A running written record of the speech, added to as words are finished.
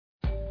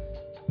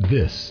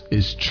This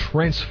is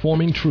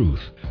Transforming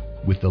Truth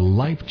with the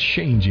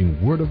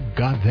life-changing Word of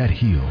God that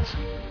heals,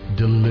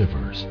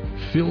 delivers,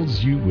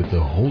 fills you with the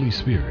Holy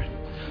Spirit,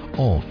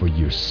 all for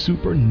your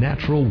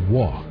supernatural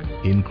walk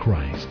in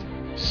Christ.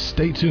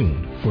 Stay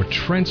tuned for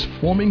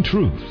Transforming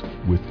Truth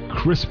with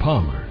Chris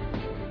Palmer.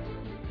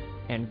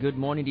 And good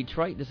morning,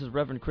 Detroit. This is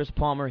Reverend Chris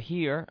Palmer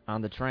here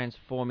on the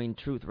Transforming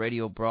Truth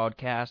radio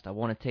broadcast. I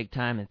want to take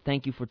time and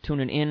thank you for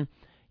tuning in.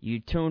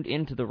 You tuned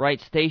into the right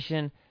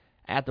station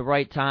at the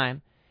right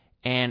time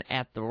and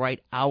at the right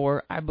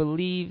hour. I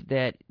believe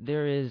that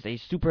there is a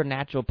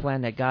supernatural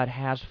plan that God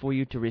has for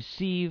you to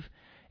receive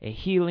a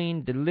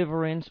healing,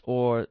 deliverance,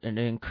 or an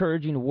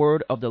encouraging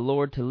word of the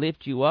Lord to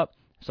lift you up.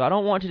 So I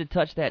don't want you to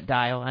touch that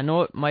dial. I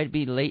know it might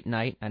be late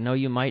night. I know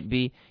you might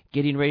be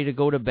getting ready to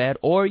go to bed,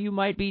 or you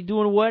might be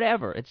doing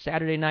whatever. It's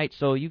Saturday night,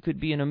 so you could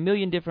be in a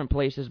million different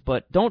places,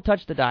 but don't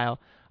touch the dial.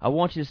 I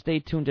want you to stay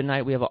tuned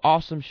tonight. We have an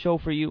awesome show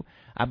for you.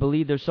 I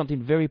believe there's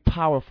something very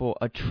powerful,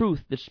 a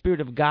truth the Spirit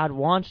of God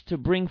wants to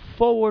bring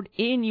forward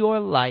in your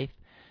life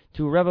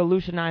to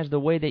revolutionize the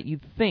way that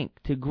you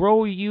think, to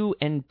grow you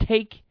and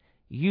take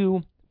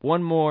you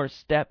one more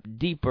step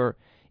deeper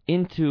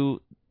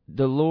into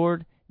the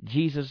Lord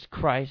Jesus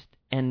Christ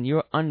and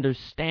your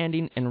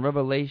understanding and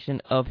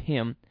revelation of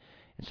Him.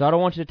 And so I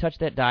don't want you to touch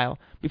that dial.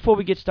 Before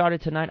we get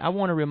started tonight, I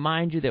want to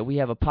remind you that we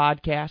have a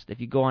podcast. If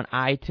you go on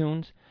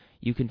iTunes,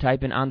 you can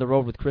type in On the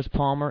Road with Chris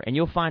Palmer, and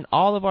you'll find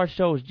all of our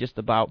shows just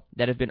about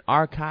that have been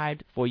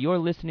archived for your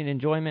listening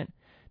enjoyment.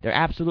 They're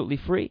absolutely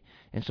free,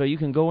 and so you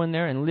can go in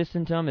there and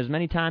listen to them as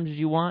many times as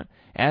you want,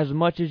 as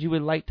much as you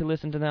would like to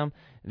listen to them.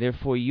 They're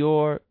for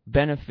your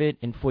benefit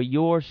and for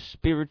your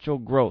spiritual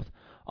growth.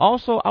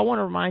 Also, I want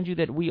to remind you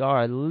that we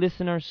are a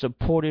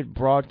listener-supported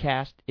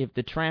broadcast. If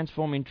the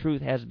Transforming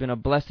Truth has been a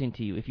blessing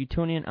to you, if you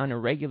tune in on a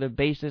regular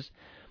basis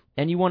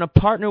and you want to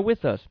partner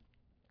with us,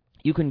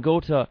 you can go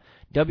to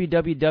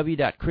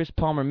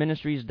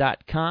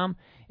www.chrispalmerministries.com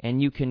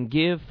and you can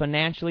give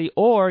financially,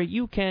 or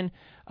you can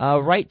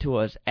write to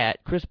us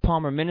at Chris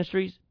Palmer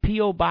Ministries,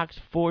 P.O. Box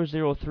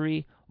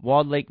 403,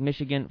 Walled Lake,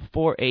 Michigan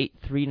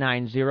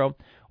 48390.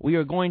 We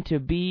are going to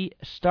be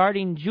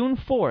starting June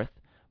 4th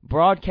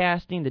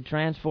broadcasting the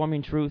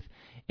Transforming Truth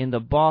in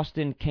the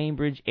Boston,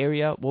 Cambridge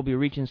area. We'll be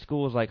reaching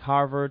schools like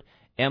Harvard,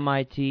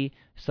 MIT,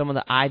 some of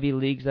the Ivy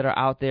Leagues that are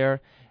out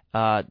there.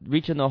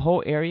 Reaching the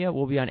whole area.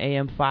 We'll be on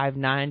AM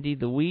 590,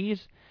 The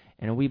Wheeze,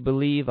 and we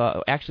believe,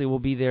 actually we'll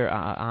be there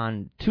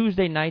on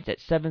Tuesday nights at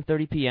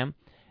 7:30 p.m.,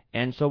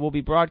 and so we'll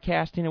be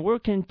broadcasting, and we're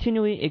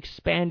continually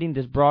expanding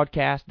this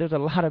broadcast. There's a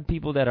lot of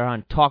people that are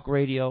on talk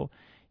radio.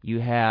 You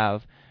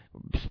have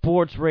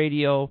sports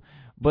radio,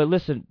 but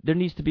listen, there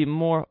needs to be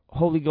more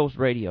Holy Ghost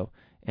radio.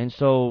 And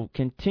so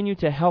continue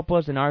to help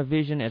us in our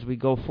vision as we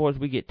go forth.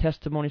 We get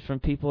testimonies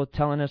from people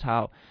telling us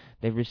how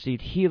they've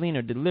received healing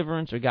or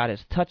deliverance or God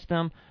has touched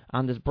them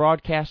on this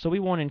broadcast. So we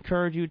want to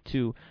encourage you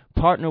to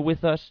partner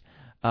with us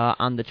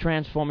on the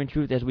Transforming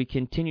Truth as we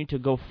continue to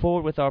go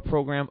forward with our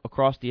program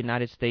across the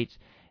United States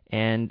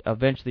and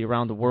eventually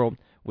around the world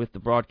with the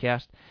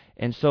broadcast.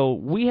 And so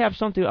we have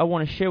something I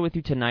want to share with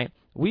you tonight.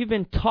 We've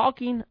been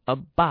talking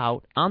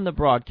about, on the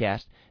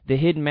broadcast, the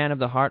hidden man of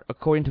the heart,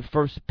 according to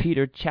 1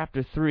 Peter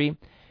chapter 3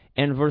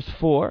 and verse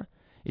 4.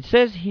 It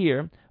says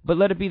here, "But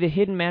let it be the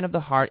hidden man of the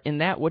heart, in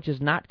that which is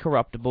not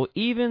corruptible,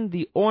 even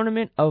the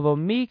ornament of a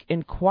meek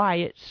and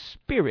quiet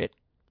spirit,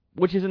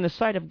 which is in the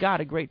sight of God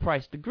a great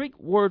price." The Greek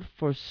word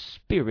for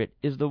spirit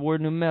is the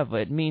word pneuma.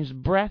 It means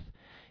breath,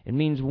 it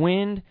means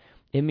wind,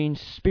 it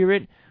means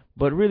spirit.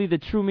 But really the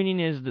true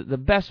meaning is the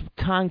best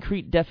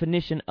concrete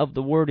definition of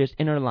the word is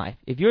inner life.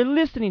 If you're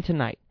listening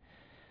tonight,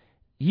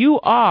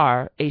 you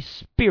are a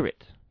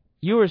spirit.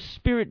 You're a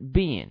spirit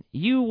being.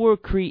 You were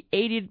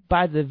created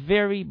by the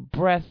very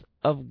breath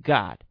of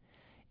God.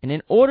 And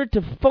in order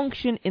to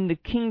function in the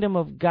kingdom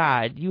of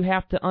God, you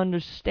have to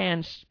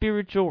understand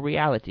spiritual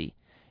reality.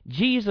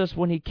 Jesus,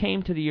 when He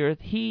came to the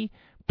earth, He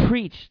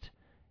preached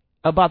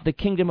about the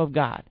kingdom of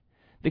God.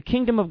 The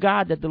kingdom of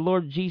God that the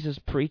Lord Jesus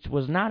preached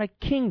was not a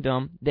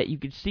kingdom that you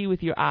could see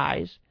with your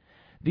eyes.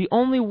 The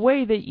only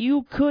way that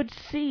you could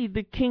see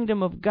the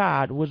kingdom of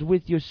God was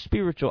with your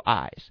spiritual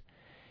eyes.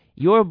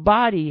 Your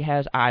body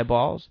has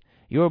eyeballs.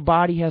 Your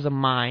body has a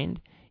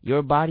mind.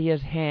 Your body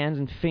has hands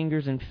and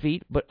fingers and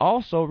feet. But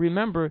also,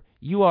 remember,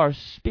 you are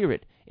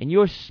spirit. And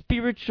your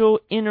spiritual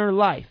inner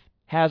life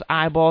has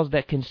eyeballs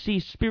that can see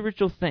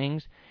spiritual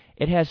things.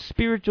 It has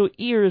spiritual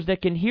ears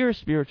that can hear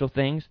spiritual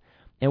things.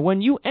 And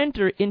when you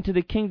enter into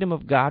the kingdom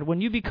of God,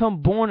 when you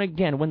become born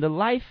again, when the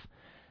life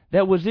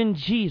that was in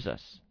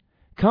Jesus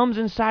comes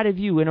inside of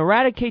you and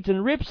eradicates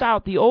and rips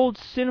out the old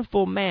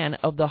sinful man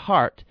of the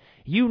heart,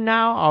 you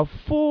now are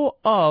full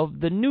of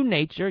the new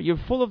nature. You're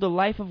full of the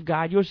life of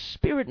God. Your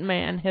spirit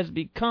man has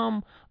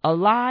become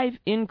alive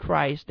in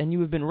Christ, and you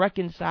have been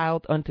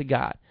reconciled unto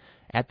God.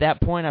 At that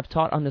point, I've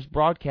taught on this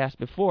broadcast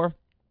before,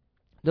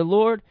 the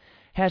Lord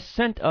has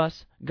sent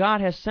us,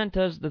 God has sent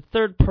us the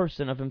third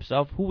person of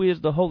Himself, who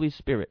is the Holy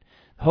Spirit.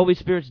 The Holy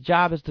Spirit's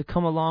job is to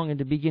come along and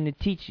to begin to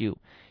teach you.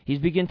 He's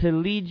begin to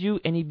lead you,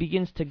 and He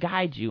begins to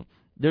guide you.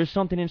 There's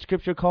something in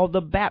Scripture called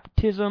the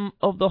baptism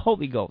of the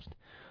Holy Ghost.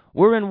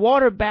 We're in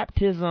water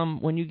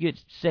baptism when you get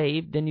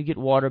saved, then you get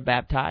water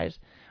baptized.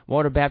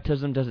 Water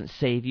baptism doesn't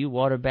save you.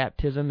 Water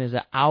baptism is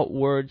an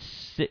outward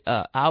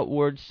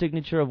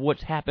signature of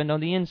what's happened on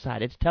the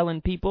inside. It's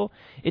telling people,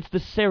 it's the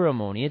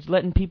ceremony. It's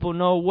letting people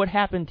know what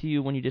happened to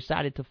you when you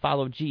decided to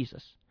follow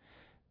Jesus.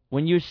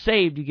 When you're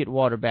saved, you get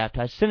water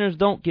baptized. Sinners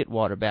don't get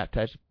water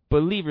baptized.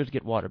 Believers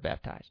get water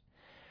baptized.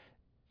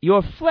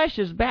 Your flesh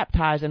is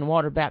baptized in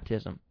water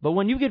baptism. But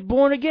when you get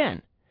born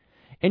again,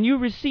 and you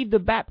receive the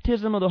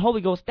baptism of the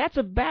Holy Ghost, that's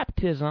a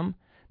baptism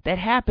that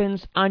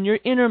happens on your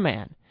inner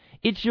man.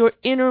 It's your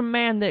inner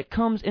man that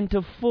comes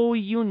into full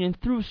union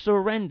through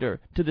surrender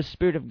to the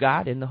Spirit of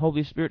God, and the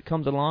Holy Spirit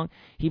comes along.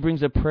 He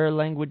brings a prayer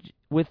language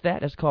with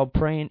that. It's called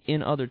praying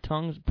in other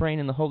tongues, praying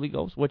in the Holy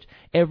Ghost, which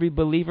every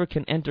believer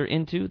can enter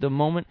into the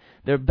moment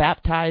they're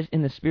baptized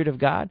in the Spirit of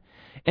God.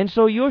 And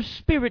so your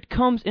spirit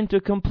comes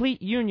into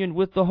complete union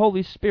with the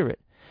Holy Spirit.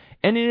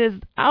 And it is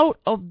out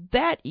of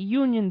that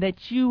union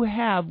that you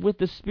have with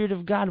the Spirit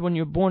of God when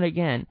you're born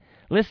again,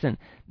 listen,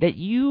 that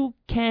you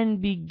can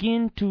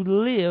begin to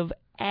live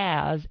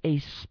as a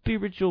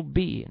spiritual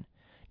being.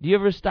 Do you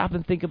ever stop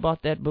and think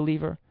about that,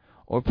 believer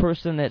or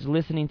person that's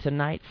listening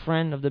tonight,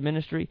 friend of the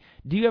ministry?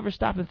 Do you ever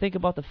stop and think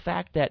about the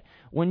fact that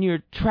when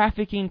you're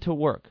trafficking to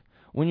work,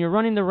 when you're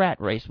running the rat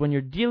race, when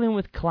you're dealing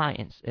with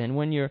clients, and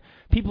when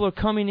people are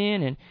coming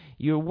in and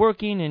you're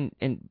working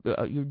and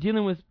you're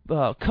dealing with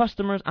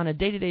customers on a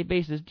day-to-day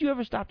basis, do you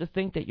ever stop to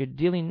think that you're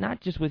dealing not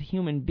just with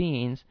human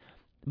beings,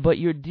 but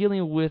you're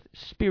dealing with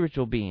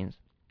spiritual beings?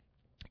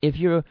 If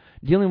you're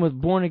dealing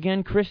with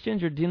born-again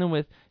Christians, you're dealing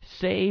with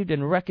saved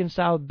and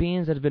reconciled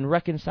beings that have been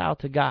reconciled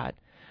to God.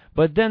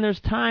 But then there's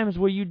times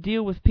where you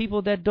deal with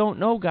people that don't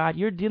know God.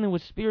 You're dealing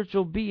with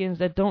spiritual beings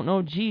that don't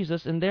know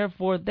Jesus, and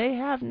therefore they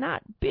have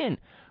not been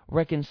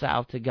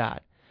reconciled to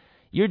God.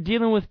 You're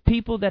dealing with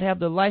people that have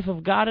the life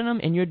of God in them,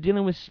 and you're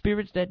dealing with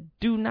spirits that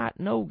do not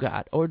know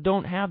God or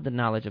don't have the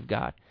knowledge of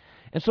God.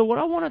 And so what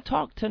I want to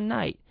talk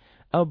tonight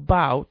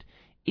about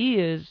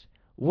is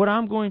what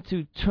I'm going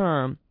to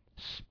term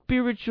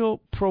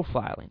spiritual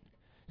profiling.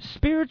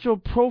 Spiritual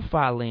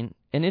profiling,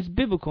 and it's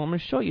biblical. I'm going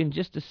to show you in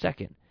just a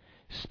second.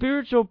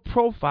 Spiritual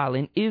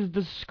profiling is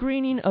the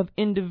screening of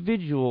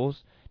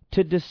individuals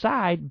to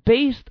decide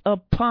based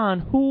upon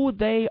who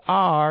they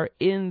are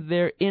in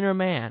their inner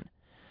man.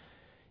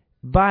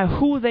 By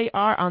who they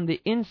are on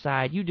the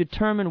inside, you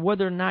determine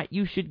whether or not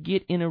you should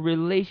get in a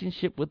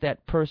relationship with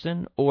that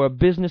person, or a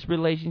business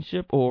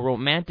relationship, or a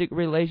romantic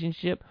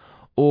relationship,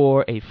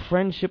 or a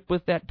friendship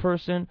with that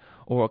person,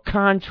 or a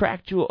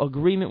contractual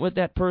agreement with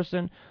that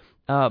person,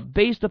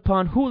 based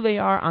upon who they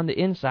are on the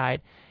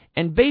inside.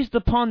 And based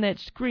upon that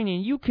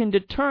screening, you can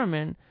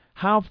determine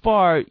how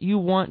far you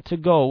want to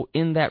go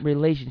in that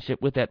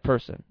relationship with that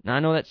person. Now,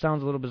 I know that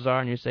sounds a little bizarre,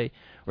 and you say,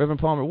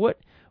 Reverend Palmer,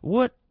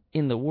 what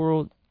in the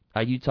world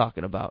are you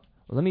talking about?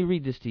 Well, let me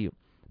read this to you.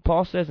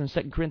 Paul says in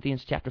 2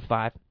 Corinthians chapter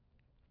 5,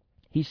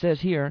 he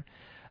says here,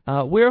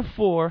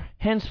 wherefore,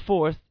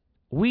 henceforth,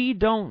 we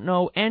don't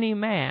know any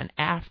man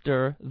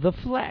after the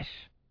flesh.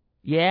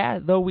 Yeah,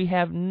 though we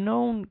have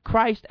known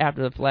Christ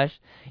after the flesh,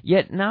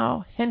 yet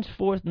now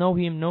henceforth know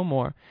him no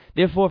more.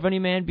 Therefore, if any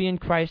man be in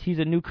Christ, he's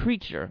a new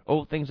creature.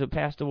 Old things have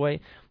passed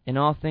away, and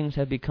all things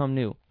have become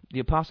new.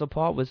 The Apostle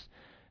Paul was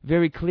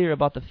very clear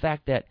about the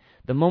fact that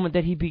the moment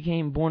that he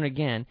became born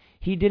again,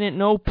 he didn't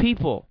know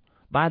people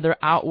by their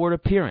outward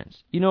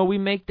appearance. You know, we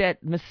make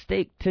that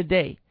mistake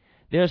today.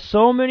 There are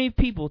so many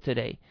people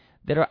today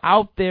that are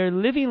out there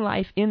living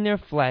life in their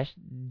flesh,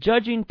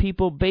 judging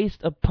people based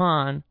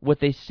upon what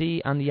they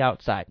see on the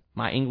outside.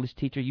 My English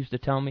teacher used to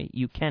tell me,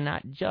 you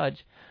cannot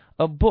judge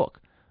a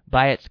book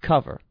by its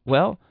cover.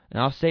 Well,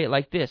 and I'll say it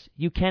like this,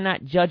 you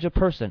cannot judge a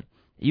person.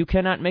 You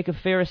cannot make a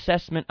fair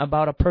assessment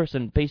about a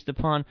person based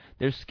upon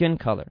their skin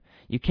color.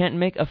 You can't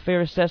make a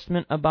fair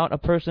assessment about a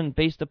person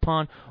based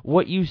upon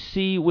what you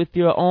see with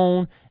your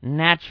own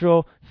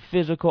natural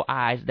physical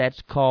eyes.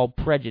 That's called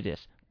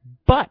prejudice.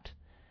 But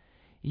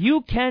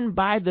you can,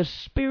 by the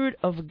Spirit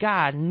of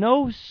God,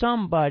 know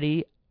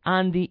somebody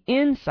on the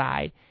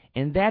inside,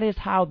 and that is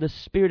how the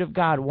Spirit of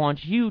God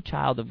wants you,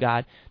 child of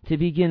God, to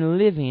begin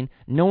living,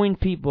 knowing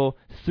people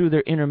through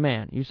their inner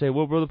man. You say,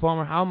 well, Brother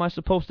Palmer, how am I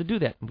supposed to do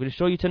that? I'm going to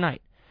show you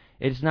tonight.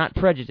 It's not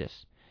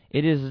prejudice.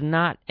 It is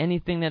not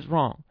anything that's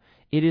wrong.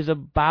 It is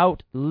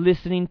about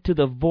listening to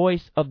the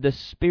voice of the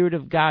Spirit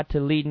of God to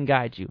lead and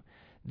guide you.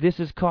 This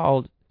is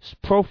called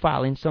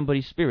profiling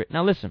somebody's spirit.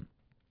 Now listen.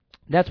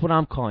 That's what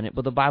I'm calling it,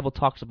 but the Bible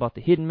talks about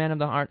the hidden man of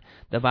the heart.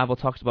 The Bible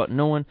talks about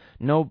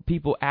know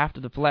people after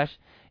the flesh.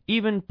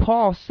 Even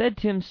Paul said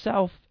to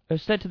himself, or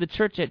said to the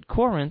church at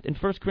Corinth in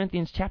 1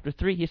 Corinthians chapter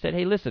 3, he said,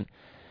 hey, listen,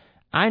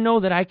 I know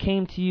that I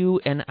came to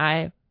you and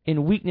I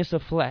in weakness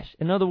of flesh.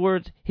 In other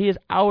words, his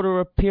outer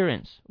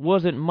appearance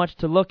wasn't much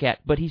to look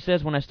at, but he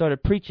says, when I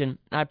started preaching,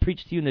 I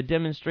preached to you in the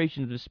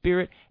demonstration of the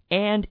Spirit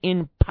and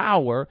in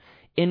power,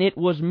 and it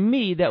was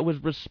me that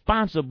was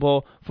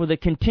responsible for the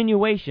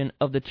continuation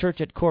of the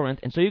church at Corinth.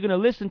 And so you're going to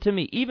listen to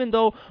me, even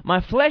though my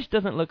flesh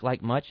doesn't look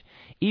like much,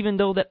 even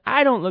though that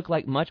I don't look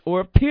like much or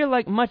appear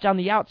like much on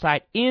the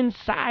outside.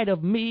 Inside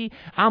of me,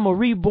 I'm a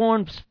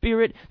reborn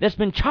spirit that's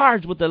been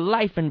charged with the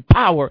life and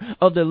power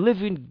of the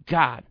living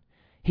God.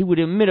 He would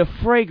emit a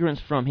fragrance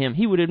from him.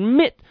 He would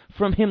emit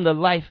from him the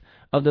life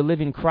of the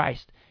living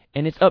Christ.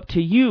 And it's up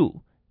to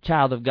you,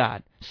 child of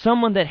God,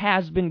 someone that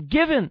has been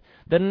given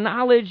the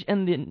knowledge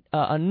and the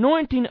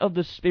anointing of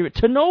the Spirit,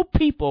 to know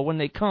people when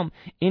they come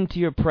into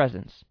your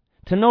presence,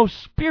 to know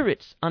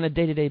spirits on a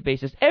day-to-day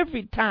basis.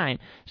 Every time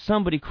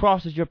somebody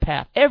crosses your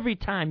path, every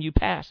time you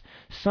pass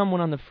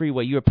someone on the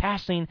freeway, you're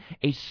passing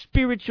a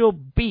spiritual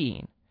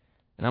being.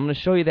 And I'm going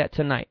to show you that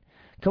tonight.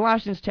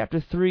 Colossians chapter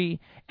 3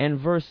 and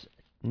verse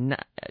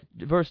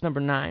number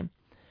 9.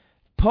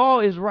 Paul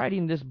is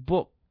writing this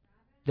book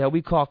that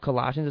we call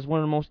Colossians. It's one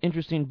of the most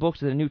interesting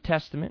books of the New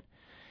Testament.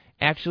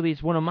 Actually,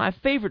 it's one of my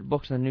favorite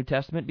books in the New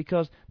Testament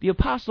because the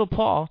Apostle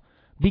Paul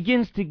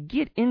begins to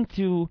get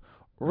into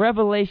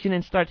revelation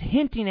and starts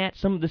hinting at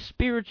some of the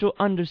spiritual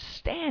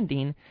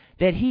understanding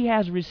that he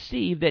has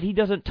received that he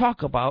doesn't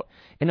talk about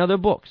in other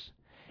books.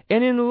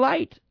 And in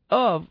light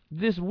of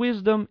this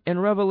wisdom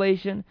and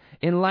revelation,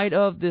 in light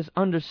of this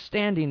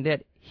understanding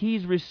that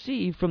he's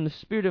received from the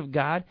Spirit of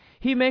God,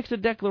 he makes a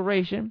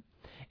declaration,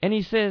 and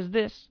he says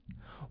this: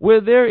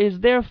 where there is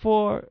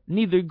therefore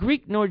neither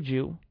Greek nor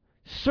Jew,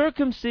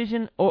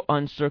 circumcision or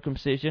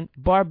uncircumcision,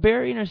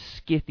 barbarian or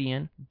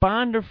Scythian,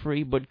 bond or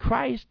free, but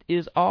Christ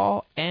is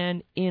all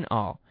and in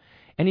all.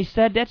 And he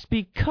said that's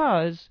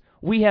because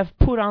we have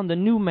put on the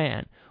new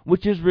man,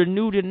 which is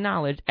renewed in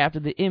knowledge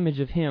after the image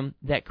of him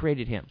that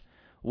created him.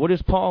 What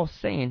is Paul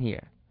saying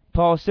here?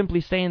 Paul is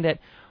simply saying that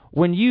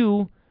when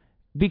you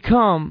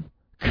become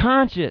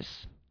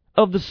conscious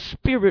of the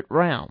spirit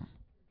realm,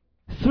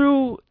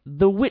 through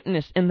the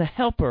witness and the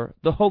helper,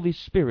 the Holy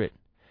Spirit,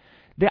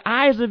 the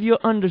eyes of your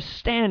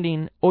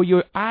understanding or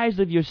your eyes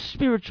of your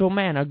spiritual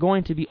man are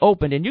going to be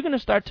opened, and you're going to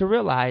start to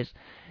realize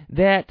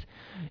that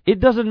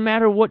it doesn't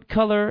matter what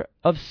color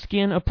of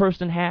skin a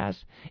person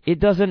has. It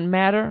doesn't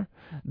matter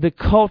the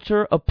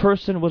culture a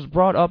person was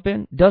brought up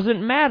in.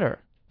 Doesn't matter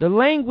the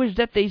language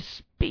that they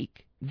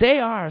speak. They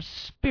are a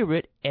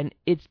spirit, and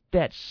it's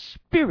that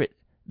spirit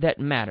that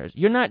matters.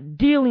 You're not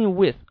dealing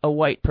with a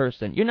white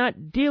person. You're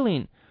not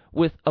dealing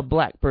with a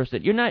black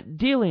person. You're not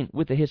dealing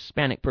with a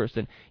Hispanic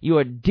person. You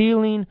are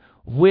dealing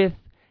with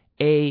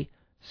a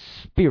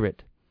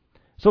spirit.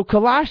 So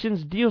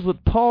Colossians deals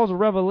with Paul's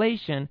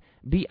revelation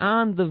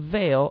beyond the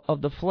veil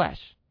of the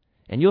flesh.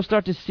 And you'll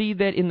start to see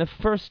that in the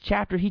first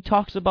chapter he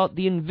talks about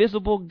the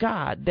invisible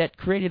God that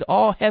created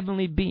all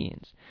heavenly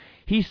beings.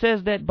 He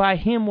says that by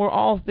him were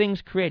all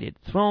things created,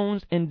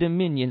 thrones and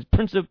dominions,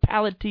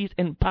 principalities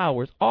and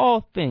powers,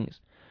 all things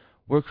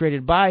were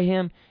created by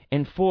him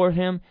and for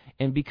him,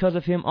 and because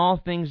of him all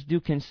things do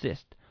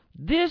consist.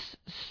 This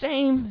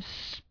same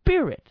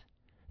Spirit,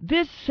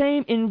 this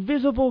same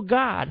invisible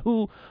God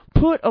who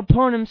put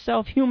upon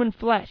himself human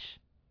flesh,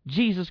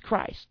 Jesus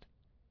Christ,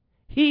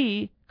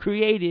 he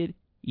created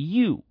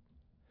you.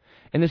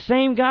 And the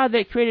same God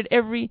that created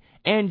every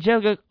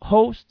angelic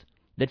host,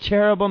 the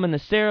cherubim and the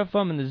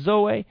seraphim and the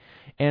zoe,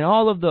 and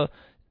all of the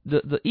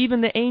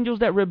even the angels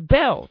that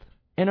rebelled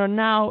and are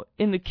now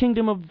in the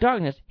kingdom of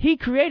darkness, he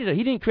created them.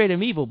 He didn't create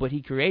them evil, but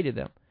he created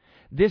them.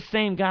 This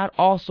same God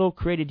also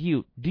created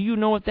you. Do you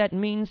know what that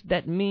means?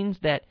 That means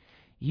that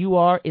you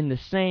are in the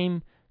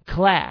same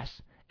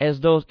class as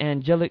those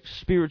angelic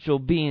spiritual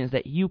beings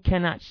that you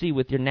cannot see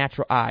with your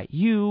natural eye.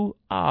 You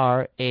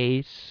are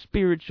a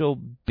spiritual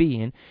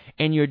being,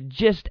 and you're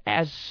just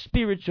as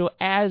spiritual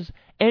as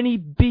any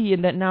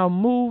being that now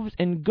moves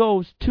and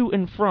goes to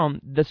and from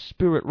the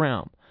spirit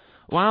realm.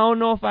 Well, I don't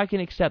know if I can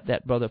accept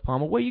that, Brother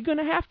Palmer. Well, you're going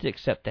to have to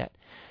accept that.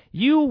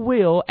 You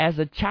will, as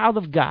a child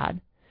of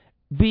God,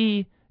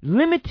 be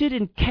limited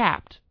and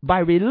capped by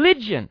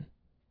religion.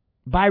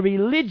 By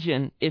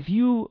religion, if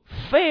you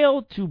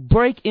fail to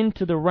break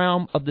into the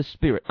realm of the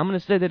Spirit. I'm going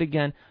to say that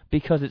again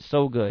because it's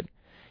so good.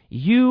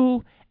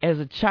 You, as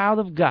a child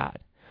of God,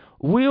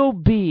 will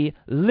be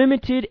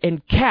limited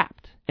and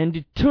capped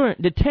and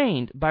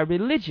detained by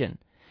religion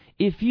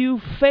if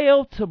you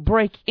fail to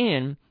break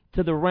in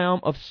to the realm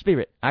of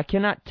spirit. I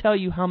cannot tell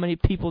you how many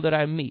people that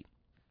I meet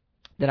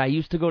that I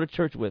used to go to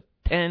church with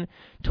 10,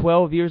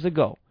 12 years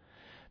ago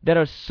that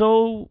are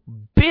so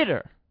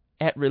bitter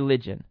at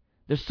religion.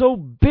 They're so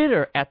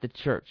bitter at the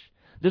church.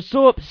 They're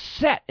so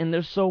upset and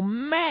they're so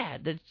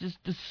mad. They're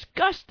just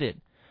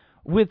disgusted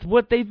with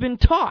what they've been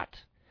taught.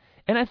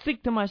 And I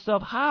think to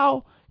myself,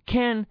 how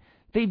can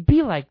they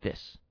be like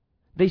this?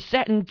 They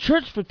sat in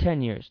church for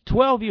 10 years,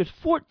 12 years,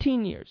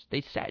 14 years.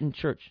 They sat in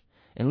church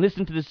and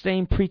listened to the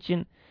same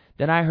preaching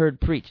that I heard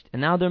preached.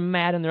 And now they're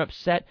mad and they're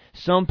upset.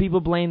 Some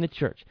people blame the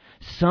church.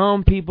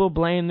 Some people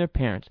blame their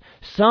parents.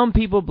 Some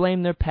people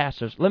blame their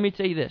pastors. Let me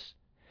tell you this.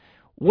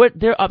 What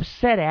they're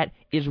upset at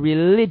is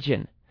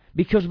religion.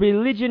 because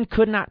religion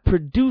could not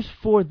produce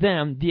for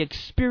them the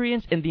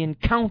experience and the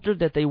encounter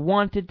that they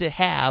wanted to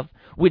have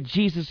with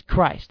Jesus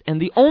Christ.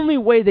 And the only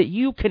way that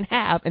you can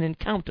have an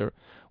encounter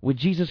with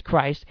Jesus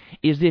Christ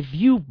is if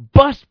you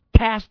bust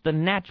past the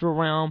natural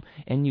realm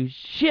and you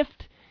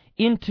shift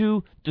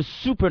into the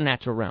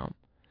supernatural realm.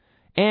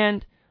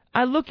 And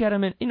I look at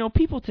them and,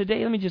 people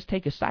today, let me just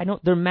take a side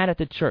note, they're mad at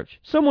the church.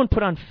 Someone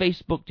put on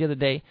Facebook the other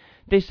day,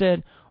 they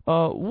said,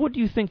 what do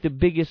you think the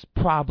biggest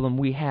problem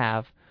we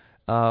have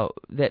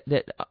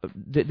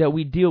that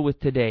we deal with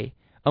today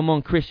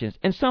among Christians?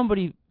 And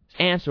somebody's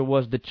answer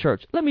was the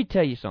church. Let me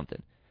tell you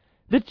something.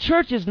 The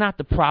church is not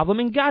the problem,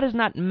 and God is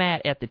not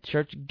mad at the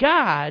church.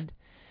 God,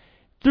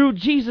 through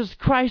Jesus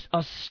Christ,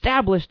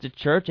 established the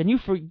church, and you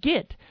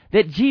forget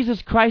that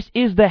Jesus Christ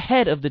is the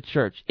head of the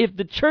church. If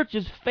the church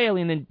is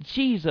failing, then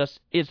Jesus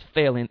is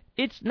failing.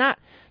 It's not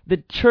the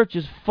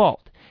church's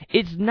fault.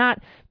 It's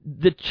not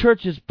the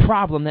church's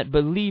problem that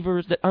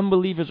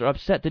unbelievers are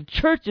upset. The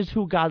church is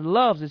who God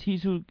loves, is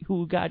He's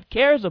who God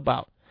cares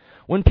about.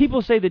 When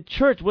people say the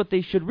church, what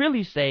they should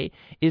really say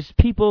is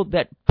people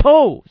that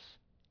pose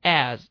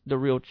as the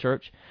real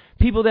church,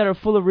 people that are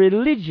full of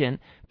religion,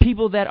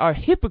 people that are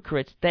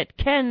hypocrites, that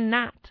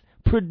cannot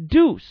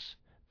produce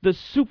the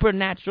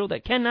supernatural,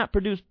 that cannot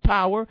produce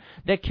power,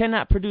 that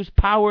cannot produce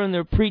power in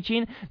their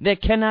preaching,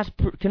 that cannot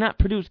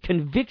produce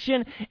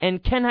conviction,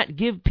 and cannot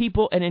give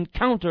people an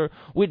encounter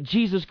with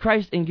Jesus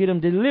Christ and get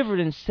them delivered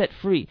and set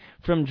free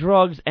from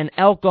drugs and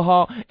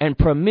alcohol and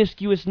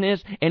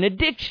promiscuousness and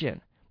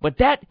addiction. But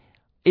that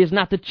is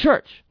not the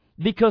church,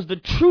 because the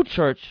true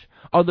church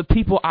are the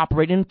people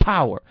operating in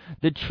power.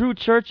 The true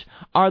church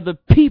are the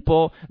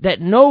people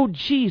that know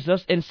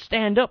Jesus and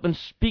stand up and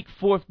speak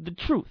forth the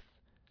truth.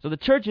 So the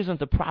church isn't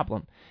the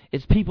problem.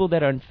 It's people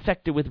that are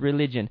infected with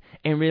religion.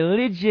 And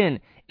religion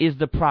is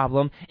the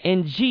problem.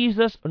 And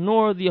Jesus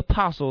nor the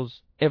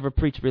apostles ever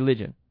preached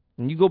religion.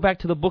 When you go back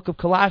to the book of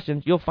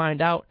Colossians, you'll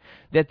find out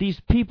that these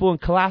people in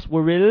Colossae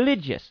were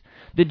religious.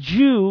 The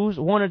Jews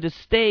wanted to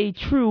stay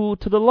true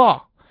to the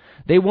law.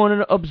 They wanted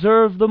to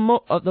observe the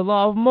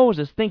law of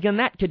Moses, thinking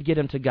that could get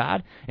them to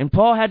God. And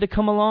Paul had to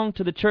come along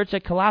to the church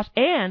at Colossae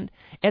and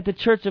at the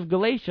church of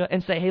Galatia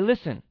and say, hey,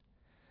 listen,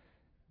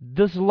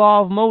 this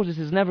law of Moses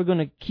is never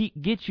going to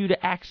get you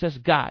to access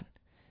God.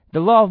 The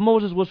law of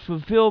Moses was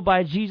fulfilled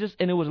by Jesus,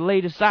 and it was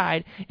laid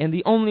aside. And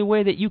the only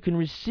way that you can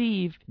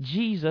receive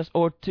Jesus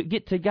or to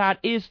get to God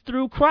is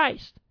through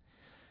Christ.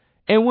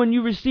 And when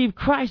you receive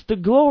Christ, the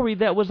glory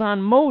that was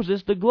on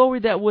Moses, the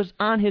glory that was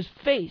on his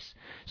face,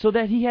 so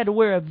that he had to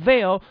wear a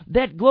veil,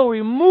 that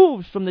glory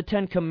moves from the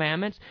Ten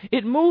Commandments.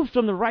 It moves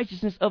from the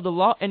righteousness of the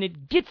law, and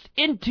it gets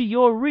into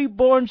your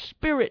reborn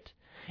spirit.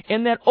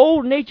 And that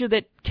old nature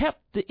that kept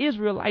the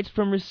Israelites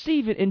from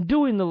receiving and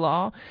doing the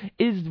law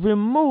is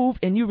removed,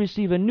 and you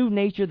receive a new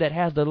nature that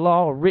has the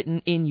law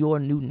written in your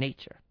new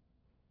nature.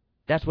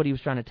 That's what he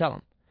was trying to tell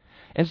them.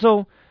 And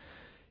so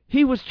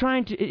he was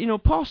trying to,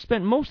 Paul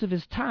spent most of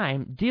his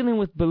time dealing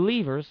with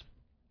believers,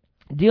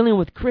 dealing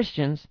with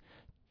Christians,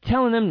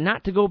 telling them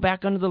not to go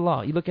back under the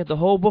law. You look at the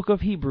whole book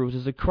of Hebrews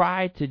as a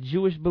cry to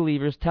Jewish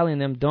believers, telling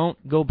them,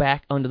 don't go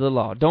back under the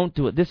law. Don't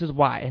do it. This is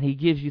why. And he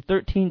gives you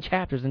 13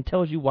 chapters and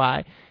tells you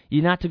why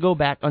you're not to go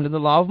back under the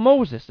law of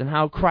Moses, and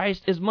how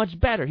Christ is much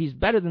better. He's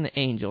better than the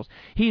angels.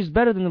 He's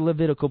better than the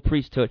Levitical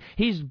priesthood.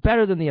 He's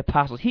better than the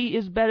apostles. He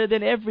is better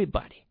than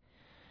everybody.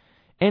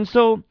 And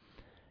so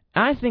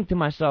I think to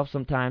myself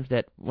sometimes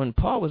that when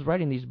Paul was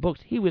writing these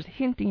books, he was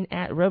hinting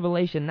at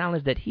revelation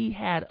knowledge that he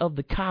had of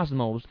the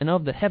cosmos and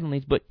of the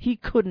heavenlies, but he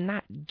could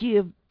not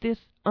give this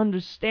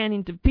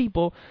understanding to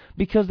people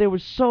because they were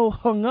so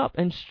hung up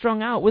and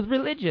strung out with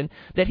religion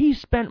that he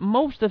spent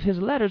most of his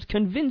letters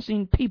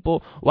convincing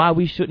people why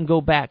we shouldn't go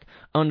back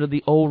under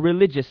the old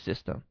religious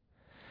system.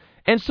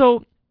 And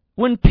so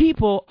when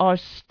people are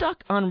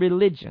stuck on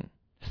religion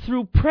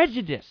through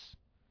prejudice,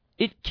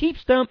 it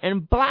keeps them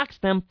and blocks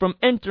them from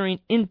entering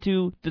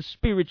into the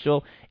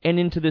spiritual and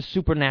into the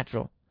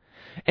supernatural.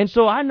 And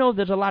so I know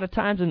there's a lot of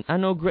times, and I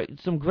know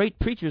some great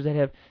preachers that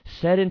have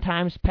said in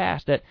times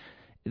past that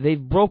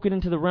they've broken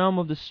into the realm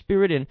of the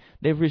Spirit and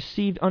they've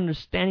received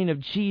understanding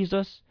of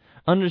Jesus,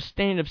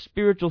 understanding of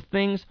spiritual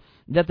things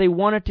that they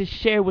wanted to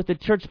share with the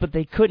church, but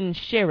they couldn't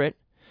share it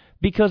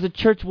because the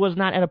church was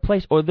not at a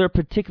place, or their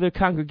particular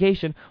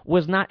congregation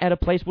was not at a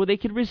place where they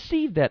could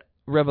receive that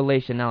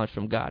revelation knowledge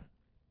from God.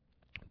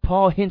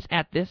 Paul hints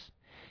at this.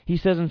 He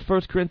says in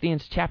 1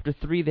 Corinthians chapter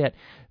 3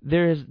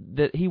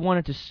 that he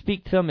wanted to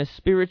speak to them as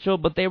spiritual,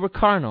 but they were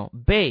carnal,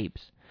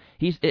 babes.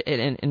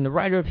 And the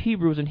writer of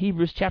Hebrews in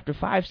Hebrews chapter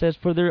 5 says,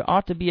 for there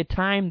ought to be a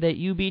time that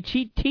you be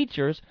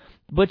teachers,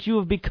 but you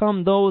have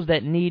become those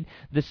that need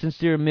the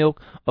sincere milk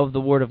of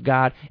the Word of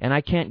God. And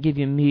I can't give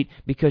you meat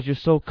because you're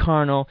so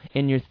carnal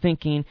in your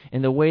thinking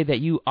and the way that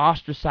you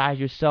ostracize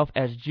yourself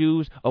as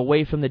Jews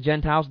away from the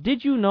Gentiles.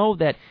 Did you know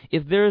that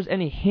if there's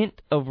any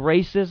hint of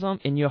racism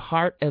in your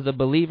heart as a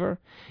believer,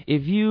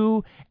 if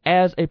you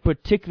as a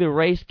particular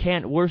race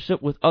can't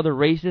worship with other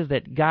races,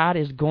 that God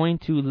is going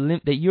to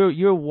that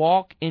your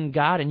walk in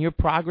God and your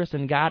progress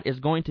in God is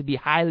going to be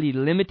highly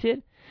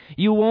limited?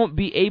 You won't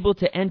be able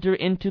to enter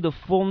into the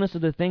fullness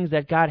of the things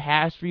that God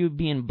has for you,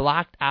 being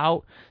blocked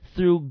out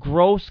through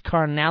gross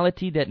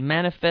carnality that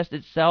manifests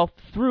itself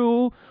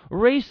through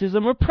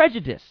racism or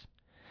prejudice.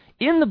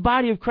 In the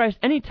body of Christ,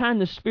 anytime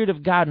the Spirit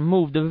of God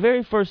moves, the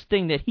very first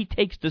thing that He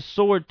takes the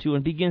sword to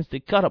and begins to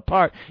cut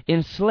apart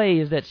and slay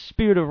is that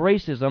spirit of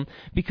racism,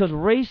 because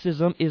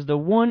racism is the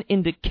one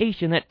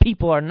indication that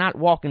people are not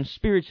walking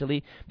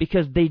spiritually,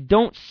 because they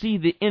don't see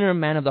the inner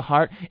man of the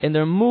heart, and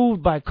they're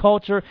moved by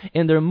culture,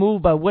 and they're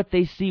moved by what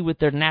they see with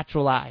their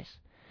natural eyes.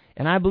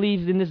 And I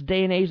believe in this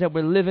day and age that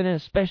we're living in,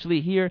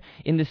 especially here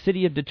in the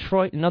city of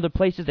Detroit and other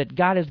places, that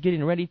God is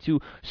getting ready to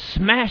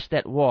smash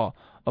that wall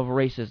of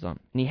racism.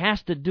 And He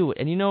has to do it.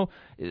 And you know,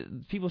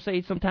 people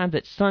say sometimes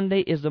that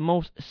Sunday is the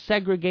most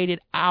segregated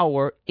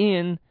hour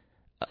in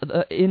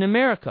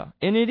America.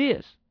 And it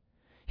is.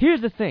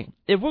 Here's the thing.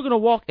 If we're going to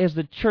walk as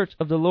the church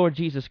of the Lord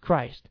Jesus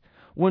Christ,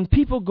 when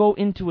people go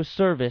into a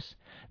service,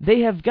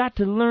 they have got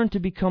to learn to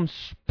become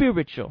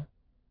spiritual.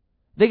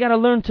 They got to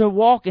learn to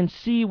walk and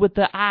see with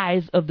the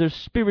eyes of their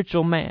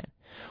spiritual man.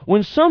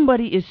 When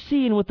somebody is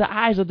seeing with the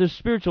eyes of their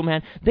spiritual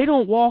man, they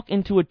don't walk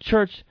into a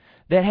church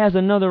that has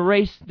another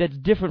race that's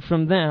different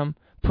from them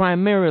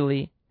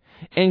primarily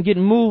and get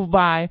moved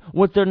by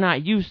what they're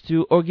not used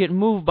to or get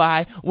moved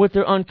by what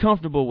they're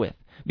uncomfortable with.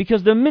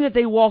 Because the minute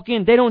they walk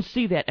in, they don't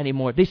see that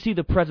anymore. They see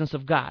the presence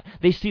of God.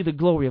 They see the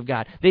glory of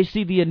God. They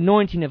see the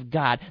anointing of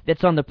God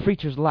that's on the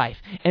preacher's life.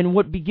 And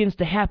what begins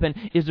to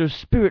happen is their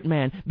spirit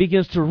man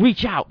begins to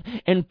reach out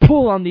and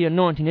pull on the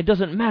anointing. It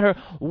doesn't matter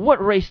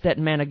what race that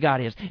man of God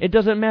is. It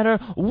doesn't matter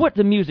what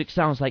the music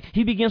sounds like.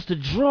 He begins to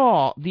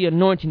draw the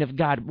anointing of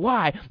God.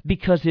 Why?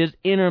 Because his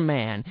inner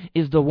man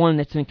is the one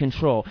that's in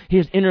control.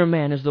 His inner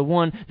man is the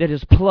one that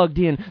is plugged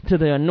in to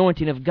the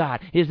anointing of God.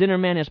 His inner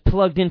man is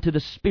plugged into the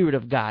Spirit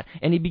of God.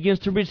 And he begins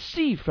to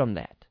receive from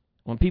that.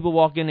 When people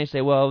walk in, they say,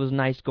 well, it was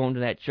nice going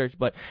to that church,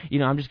 but,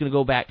 I'm just going to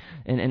go back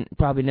and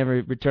probably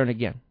never return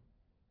again.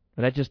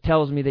 But that just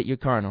tells me that you're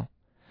carnal.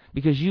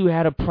 Because you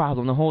had a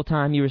problem. The whole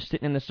time you were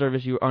sitting in the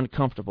service, you were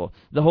uncomfortable.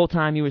 The whole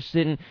time you were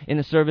sitting in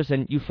the service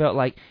and you felt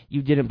like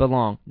you didn't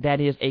belong.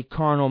 That is a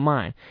carnal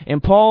mind.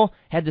 And Paul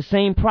had the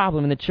same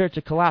problem in the church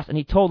of Colossae, and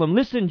he told them,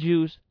 listen,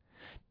 Jews,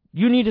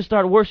 you need to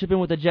start worshiping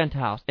with the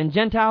Gentiles. And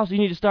Gentiles, you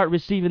need to start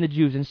receiving the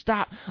Jews. And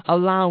stop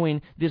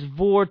allowing this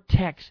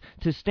vortex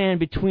to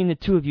stand between the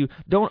two of you.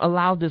 Don't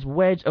allow this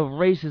wedge of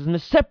racism to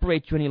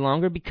separate you any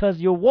longer, because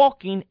you're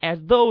walking as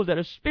those that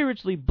are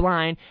spiritually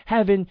blind,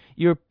 having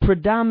your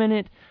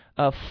predominant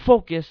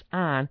focus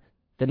on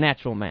the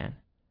natural man.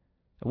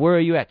 Where are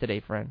you at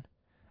today, friend?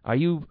 Are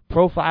you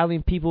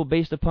profiling people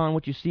based upon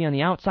what you see on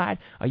the outside?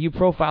 Are you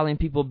profiling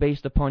people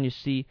based upon what you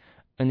see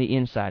on the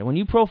inside? When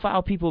you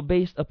profile people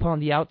based upon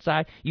the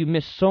outside, you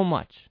miss so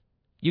much.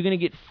 You're going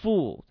to get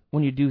fooled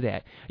when you do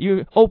that.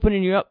 You're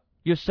opening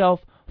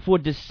yourself for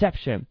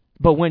deception.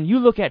 But when you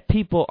look at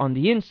people on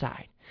the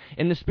inside,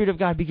 and the Spirit of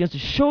God begins to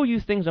show you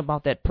things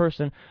about that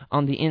person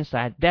on the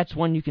inside, that's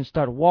when you can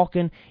start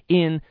walking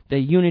in the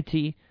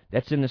unity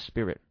that's in the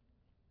Spirit.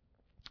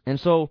 And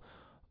so,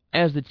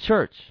 as the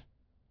church,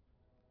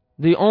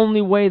 the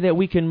only way that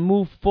we can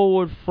move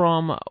forward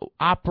from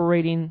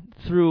operating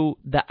through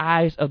the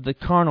eyes of the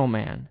carnal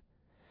man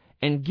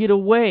and get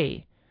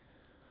away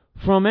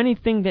from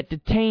anything that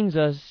detains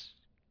us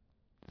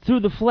through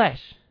the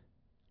flesh.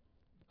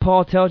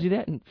 Paul tells you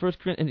that in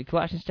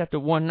Colossians chapter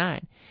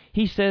 1:9.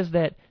 He says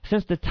that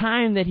since the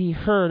time that he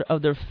heard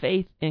of their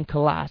faith in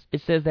Colossae,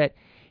 it says that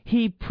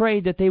he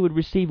prayed that they would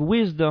receive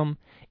wisdom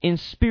in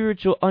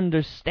spiritual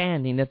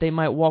understanding, that they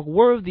might walk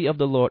worthy of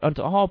the Lord,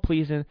 unto all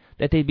pleasing,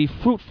 that they be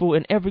fruitful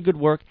in every good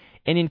work,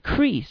 and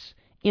increase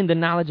in the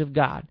knowledge of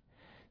God.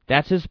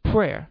 That's his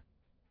prayer.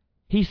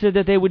 He said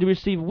that they would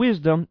receive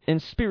wisdom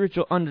and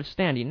spiritual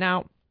understanding.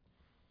 Now,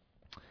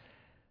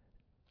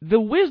 the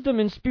wisdom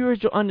and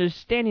spiritual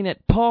understanding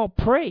that Paul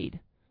prayed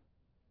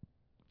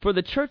for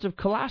the church of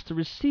Colossae to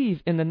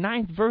receive in the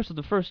 9th verse of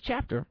the 1st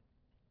chapter,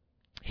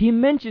 he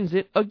mentions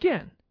it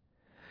again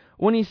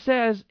when he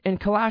says in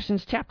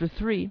Colossians chapter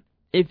 3,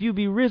 if you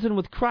be risen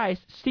with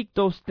Christ, seek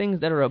those things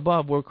that are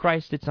above, where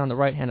Christ sits on the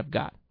right hand of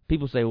God.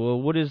 People say,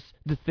 well, what is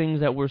the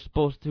things that we're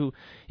supposed to,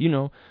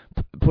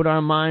 put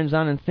our minds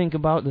on and think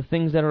about? The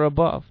things that are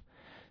above.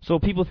 So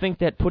people think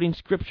that putting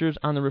scriptures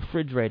on the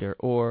refrigerator,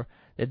 or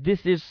that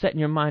this is setting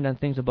your mind on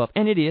things above.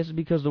 And it is,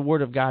 because the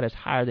Word of God is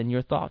higher than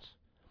your thoughts.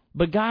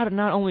 But God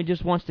not only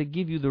just wants to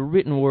give you the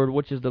written word,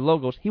 which is the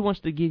Logos, He wants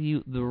to give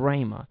you the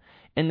Rhema.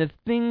 And the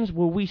things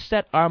where we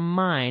set our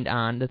mind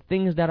on, the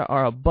things that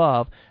are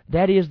above,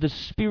 that is the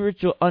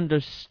spiritual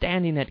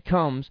understanding that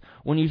comes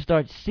when you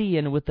start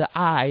seeing with the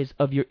eyes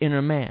of your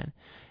inner man.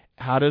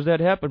 How does that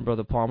happen,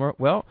 Brother Palmer?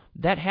 Well,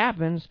 that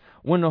happens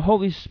when the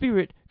Holy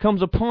Spirit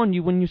comes upon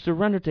you when you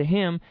surrender to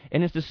Him,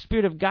 and it's the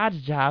Spirit of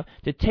God's job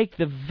to take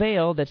the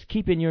veil that's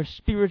keeping your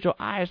spiritual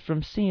eyes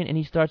from seeing, and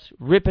He starts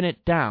ripping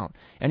it down,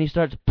 and He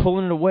starts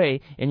pulling it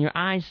away, and your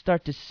eyes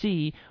start to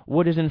see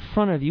what is in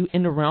front of you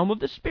in the realm of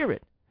the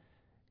Spirit.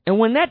 And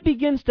when that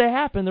begins to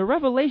happen, the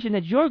revelation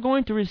that you're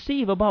going to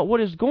receive about what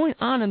is going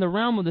on in the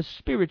realm of the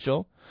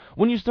spiritual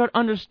when you start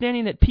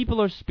understanding that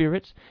people are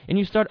spirits, and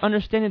you start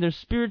understanding there's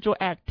spiritual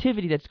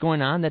activity that's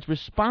going on that's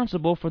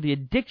responsible for the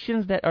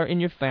addictions that are in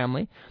your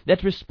family,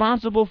 that's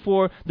responsible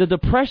for the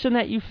depression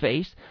that you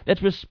face,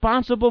 that's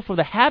responsible for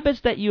the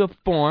habits that you have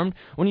formed,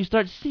 when you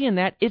start seeing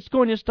that, it's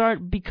going to start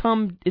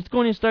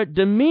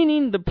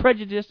demeaning the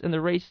prejudice and the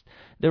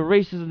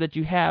racism that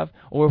you have,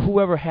 or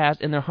whoever has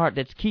in their heart,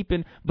 that's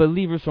keeping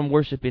believers from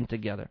worshiping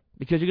together.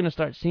 Because you're going to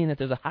start seeing that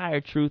there's a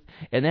higher truth,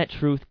 and that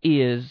truth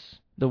is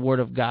the Word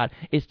of God.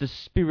 It's the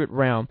spirit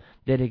realm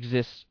that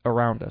exists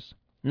around us.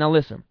 Now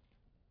listen,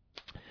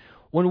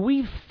 when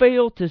we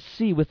fail to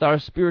see with our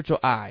spiritual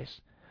eyes,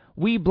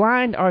 we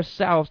blind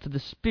ourselves to the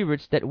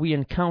spirits that we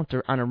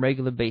encounter on a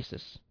regular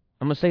basis.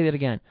 I'm going to say that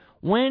again.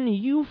 When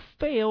you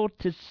fail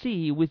to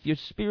see with your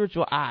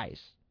spiritual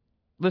eyes,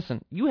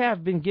 listen, you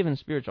have been given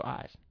spiritual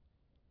eyes.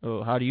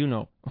 Oh, how do you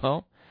know?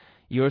 Well,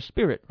 you're a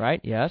spirit,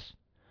 right? Yes.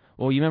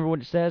 Well, you remember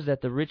what it says,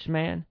 that the rich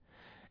man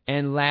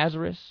and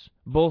Lazarus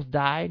both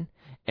died,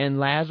 and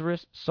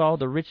Lazarus saw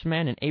the rich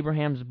man in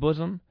Abraham's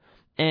bosom,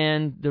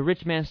 and the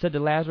rich man said to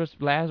Lazarus,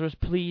 Lazarus,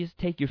 please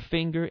take your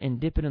finger and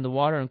dip it in the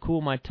water and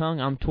cool my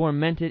tongue. I'm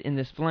tormented in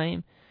this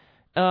flame.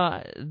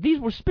 These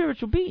were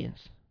spiritual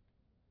beings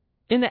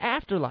in the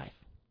afterlife,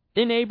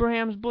 in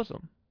Abraham's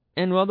bosom,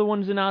 and other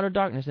ones in outer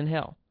darkness in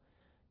hell.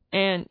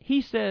 And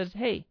he says,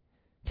 hey,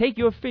 take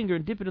your finger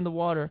and dip it in the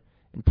water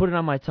and put it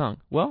on my tongue.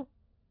 Well,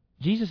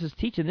 Jesus is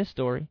teaching this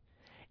story,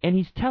 and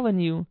he's telling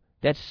you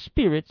that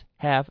spirits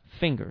have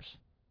fingers.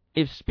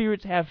 If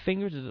spirits have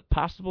fingers, is it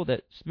possible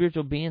that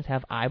spiritual beings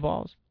have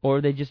eyeballs? Or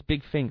are they just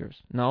big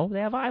fingers? No, they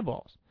have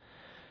eyeballs.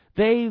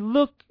 They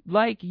look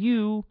like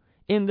you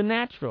in the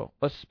natural,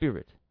 a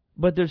spirit.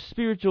 But they're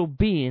spiritual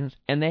beings,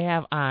 and they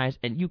have eyes,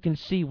 and you can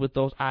see with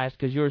those eyes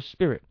because you're a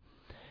spirit.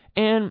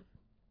 And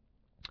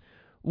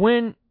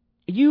when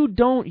you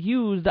don't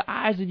use the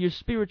eyes of your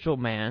spiritual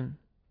man,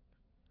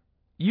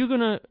 you're going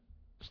to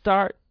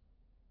start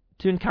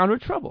to encounter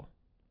trouble.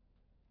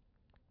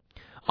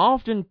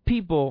 Often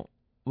people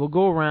will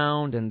go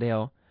around and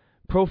they'll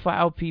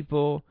profile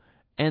people,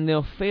 and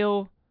they'll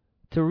fail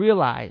to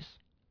realize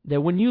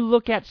that when you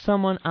look at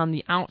someone on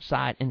the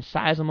outside and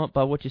size them up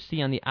by what you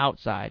see on the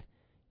outside,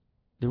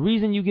 the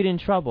reason you get in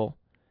trouble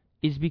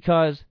is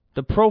because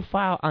the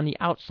profile on the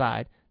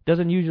outside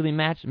doesn't usually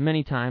match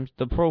many times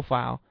the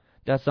profile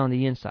that's on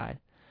the inside.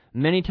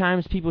 Many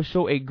times people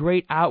show a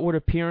great outward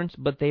appearance,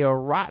 but they are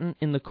rotten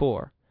in the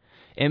core.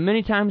 And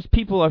many times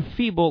people are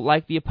feeble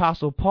like the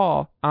Apostle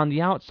Paul on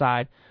the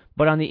outside,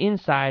 but on the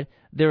inside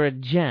they're a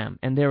gem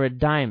and they're a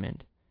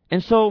diamond.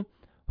 And so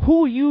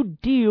who you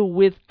deal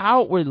with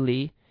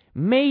outwardly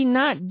may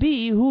not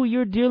be who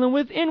you're dealing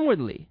with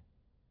inwardly.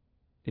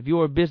 If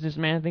you're a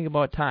businessman, think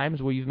about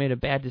times where you've made a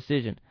bad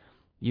decision.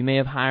 You may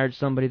have hired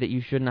somebody that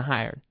you shouldn't have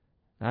hired.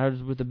 I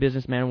was with a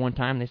businessman one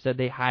time. They said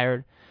they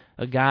hired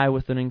a guy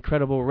with an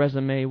incredible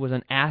resume, was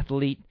an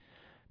athlete,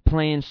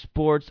 playing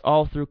sports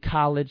all through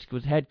college,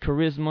 had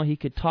charisma, he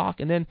could talk,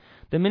 and then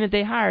the minute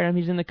they hired him,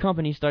 he's in the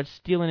company, he starts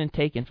stealing and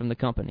taking from the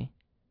company.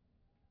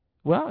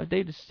 Well, if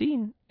they'd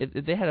seen, if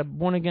they had a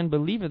born-again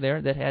believer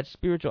there that had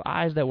spiritual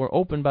eyes that were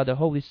opened by the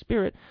Holy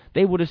Spirit,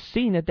 they would have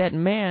seen that that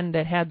man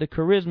that had the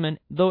charisma, and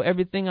though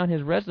everything on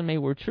his resume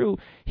were true,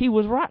 he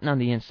was rotten on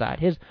the inside.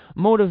 His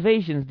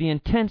motivations, the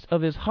intents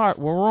of his heart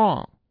were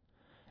wrong.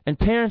 And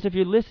parents, if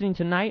you're listening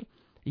tonight,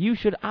 you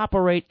should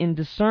operate in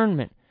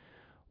discernment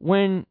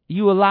when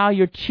you allow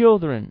your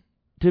children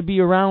to be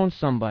around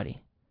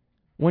somebody.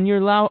 When you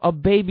allow a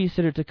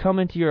babysitter to come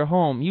into your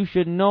home, you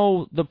should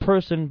know the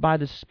person by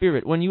the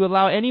Spirit. When you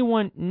allow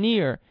anyone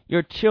near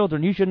your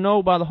children, you should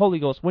know by the Holy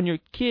Ghost. When your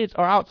kids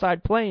are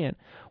outside playing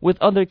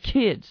with other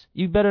kids,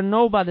 you better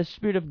know by the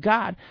Spirit of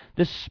God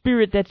the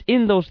spirit that's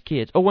in those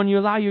kids. Or when you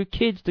allow your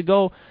kids to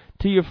go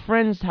to your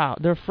friend's house,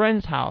 their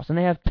friend's house, and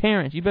they have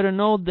parents, you better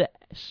know the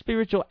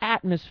spiritual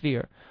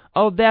atmosphere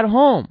of that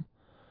home,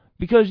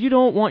 because you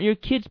don't want your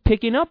kids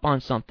picking up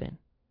on something.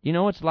 You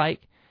know, it's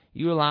like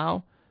you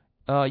allow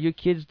your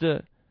kids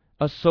to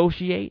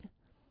associate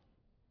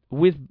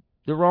with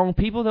the wrong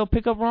people, they'll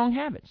pick up wrong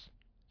habits.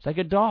 It's like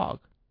a dog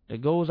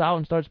that goes out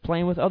and starts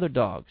playing with other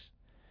dogs.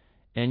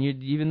 And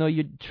even though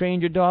you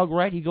trained your dog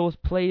right, he goes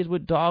plays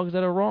with dogs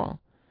that are wrong.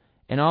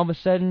 And all of a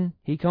sudden,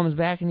 he comes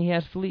back and he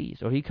has fleas,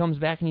 or he comes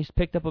back and he's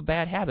picked up a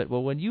bad habit.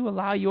 Well, when you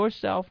allow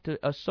yourself to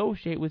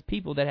associate with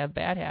people that have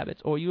bad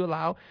habits, or you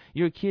allow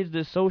your kids to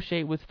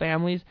associate with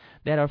families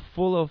that are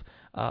full of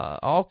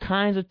all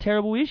kinds of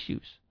terrible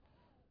issues,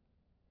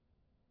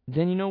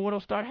 then you know what will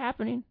start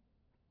happening?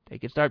 They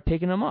can start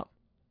picking them up.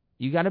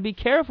 You got to be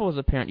careful as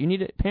a parent.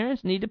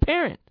 Parents need to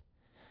parent.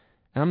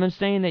 And I'm not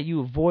saying that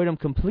you avoid them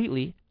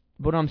completely,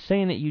 but what I'm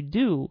saying that you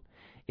do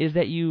is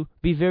that you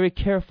be very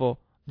careful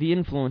the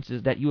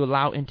influences that you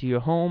allow into your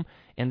home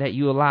and that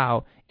you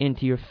allow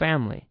into your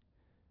family.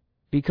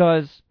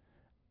 Because,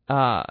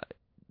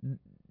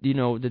 you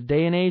know, the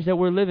day and age that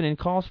we're living in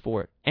calls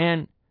for it.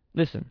 And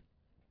listen,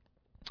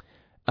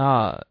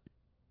 and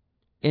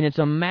it's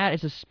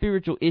a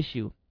spiritual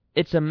issue.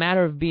 It's a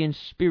matter of being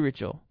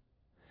spiritual.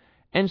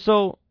 And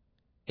so,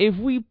 if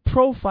we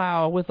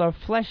profile with our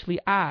fleshly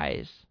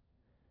eyes,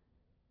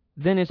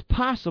 then it's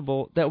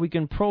possible that we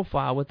can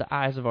profile with the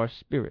eyes of our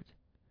spirit.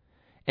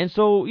 And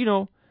so,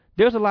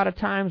 there's a lot of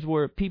times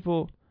where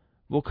people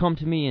will come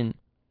to me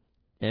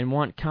and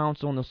want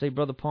counsel, and they'll say,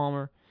 Brother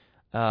Palmer,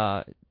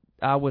 I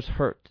was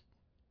hurt.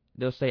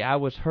 They'll say, I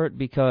was hurt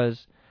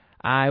because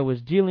I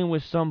was dealing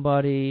with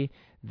somebody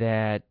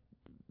that,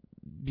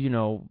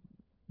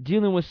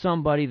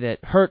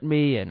 hurt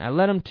me, and I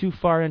let them too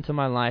far into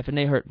my life, and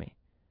they hurt me.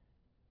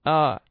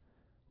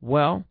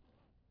 Well,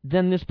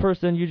 then this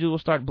person usually will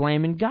start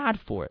blaming God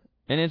for it,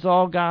 and it's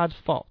all God's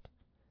fault.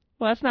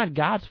 Well, that's not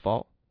God's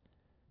fault.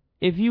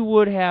 If you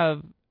would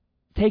have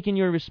taken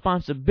your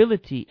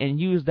responsibility and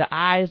used the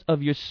eyes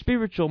of your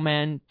spiritual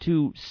man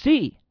to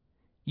see,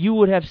 you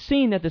would have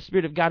seen that the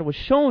Spirit of God was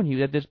showing you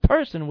that this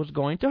person was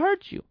going to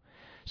hurt you.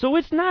 So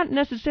it's not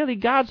necessarily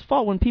God's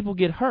fault when people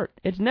get hurt.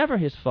 It's never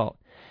His fault.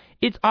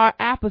 It's our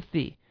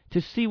apathy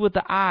to see with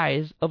the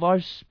eyes of our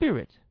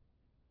spirit.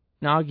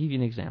 Now, I'll give you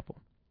an example.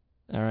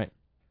 All right.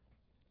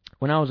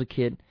 When I was a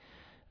kid,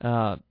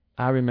 I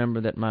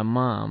remember that my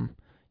mom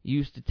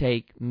used to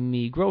take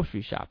me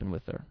grocery shopping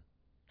with her.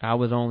 I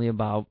was only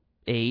about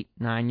 8,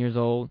 9 years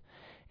old.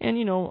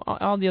 And,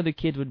 all the other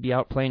kids would be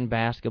out playing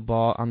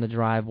basketball on the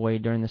driveway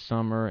during the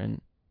summer.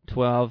 And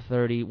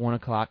 12:30, 1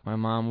 o'clock, my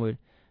mom would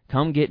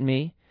come get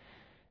me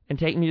and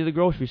take me to the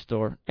grocery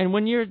store. And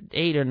when you're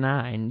 8 or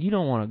 9, you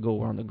don't want to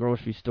go around the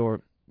grocery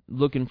store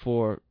looking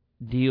for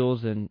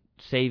deals and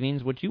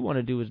savings. What you want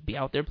to do is be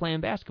out there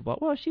playing basketball.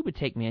 Well, she would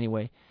take me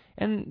anyway.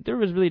 And there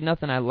was really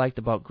nothing I liked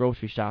about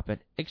grocery shopping,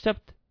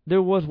 except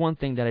there was one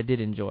thing that I did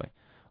enjoy.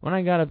 When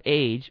I got of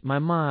age, my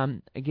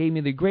mom gave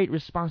me the great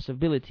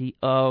responsibility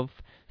of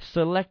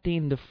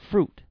selecting the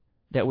fruit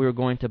that we were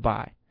going to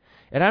buy.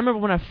 And I remember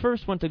when I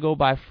first went to go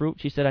buy fruit,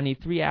 she said I need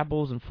 3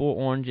 apples and 4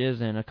 oranges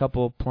and a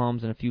couple of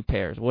plums and a few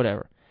pears,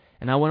 whatever.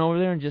 And I went over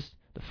there and just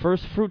the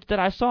first fruits that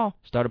I saw,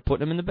 started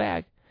putting them in the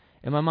bag.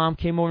 And my mom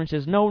came over and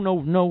says, no,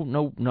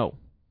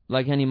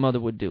 like any mother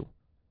would do.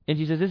 And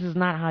she says, this is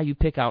not how you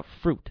pick out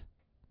fruit.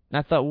 And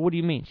I thought, well, what do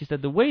you mean? She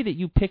said, the way that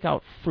you pick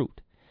out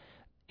fruit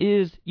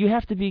is you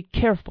have to be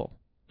careful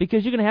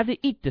because you're going to have to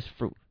eat this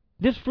fruit.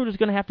 This fruit is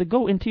going to have to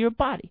go into your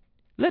body.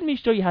 Let me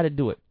show you how to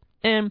do it.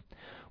 And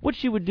what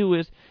she would do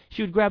is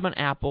she would grab an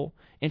apple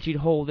and she'd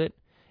hold it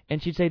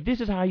and she'd say, this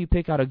is how you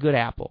pick out a good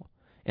apple.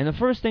 And the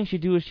first thing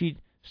she'd do is she'd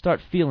start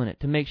feeling it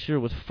to make sure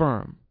it was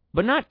firm.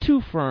 But not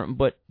too firm,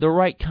 but the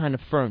right kind of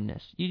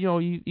firmness.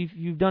 If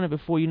you've done it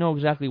before, you know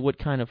exactly what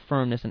kind of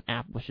firmness an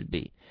apple should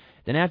be.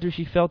 Then after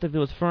she felt if it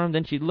was firm,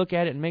 then she'd look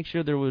at it and make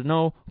sure there was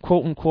no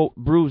quote-unquote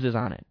bruises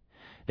on it.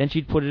 Then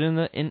she'd put it in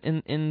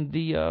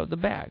the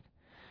bag.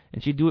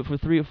 And she'd do it for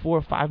 3 or 4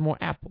 or 5 more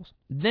apples.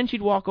 Then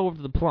she'd walk over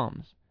to the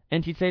plums.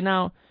 And she'd say,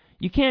 now,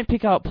 you can't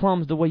pick out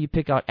plums the way you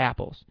pick out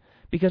apples.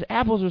 Because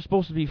apples are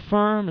supposed to be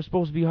firm, they're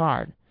supposed to be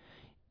hard.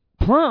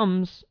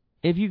 Plums,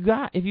 if you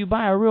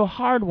buy a real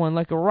hard one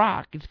like a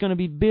rock, it's going to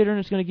be bitter and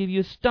it's going to give you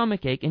a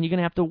stomach ache and you're going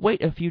to have to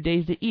wait a few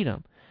days to eat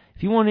them.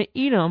 If you want to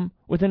eat them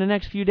within the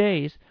next few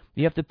days,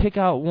 you have to pick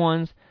out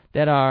ones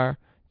that are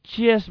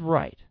just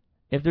right.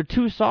 If they're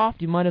too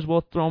soft, you might as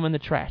well throw them in the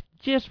trash.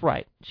 Just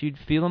right. She'd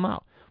feel them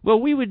out. Well,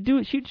 we would do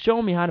it. She'd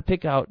show me how to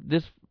pick out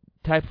this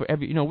type for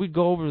every, we'd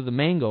go over to the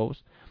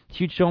mangoes.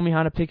 She'd show me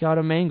how to pick out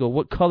a mango,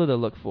 what color to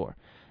look for.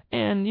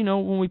 And,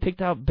 when we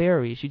picked out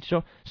berries, she'd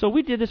show. So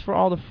we did this for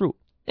all the fruit.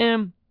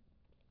 And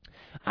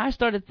I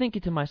started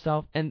thinking to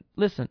myself, and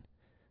listen,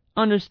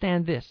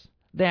 understand this,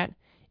 that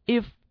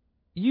if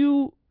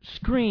you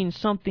screen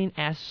something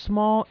as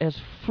small as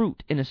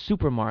fruit in a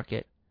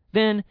supermarket,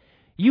 then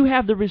you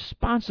have the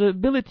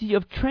responsibility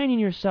of training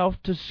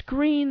yourself to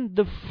screen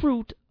the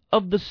fruit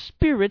of the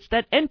spirits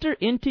that enter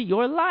into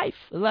your life,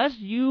 lest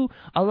you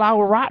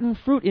allow rotten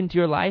fruit into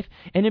your life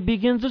and it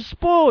begins to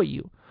spoil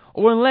you.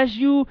 Or unless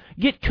you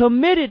get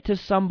committed to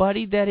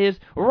somebody that is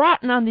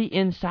rotten on the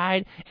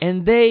inside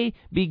and they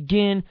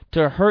begin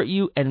to hurt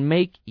you and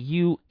make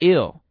you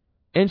ill.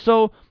 And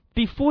so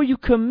before you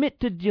commit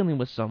to dealing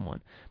with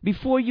someone,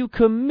 before you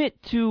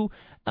commit to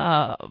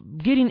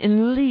getting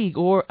in league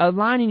or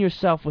aligning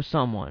yourself with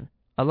someone,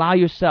 allow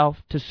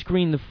yourself to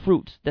screen the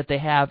fruits that they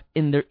have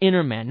in their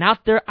inner man,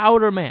 not their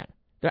outer man.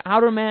 Their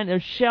outer man, their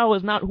shell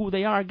is not who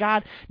they are.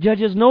 God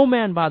judges no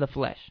man by the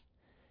flesh.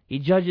 He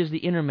judges the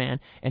inner man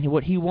and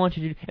what he wants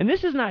you to do. And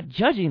this is not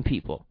judging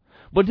people,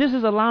 but this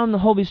is allowing the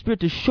Holy Spirit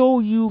to show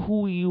you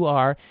who you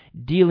are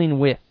dealing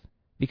with.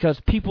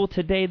 Because people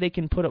today, they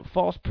can put up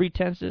false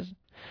pretenses.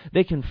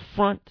 They can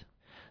front.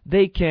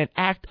 They can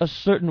act a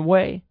certain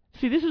way.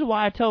 See, this is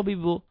why I tell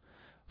people,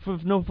 for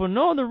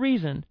no other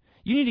reason,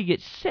 you need to get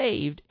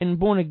saved and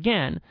born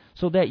again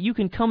so that you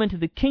can come into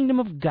the kingdom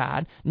of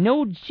God,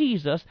 know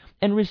Jesus,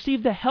 and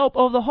receive the help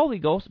of the Holy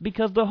Ghost,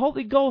 because the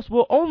Holy Ghost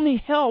will only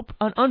help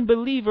an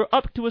unbeliever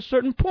up to a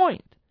certain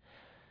point.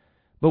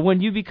 But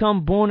when you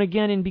become born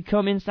again and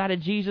become inside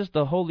of Jesus,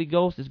 the Holy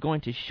Ghost is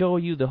going to show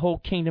you the whole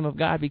kingdom of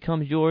God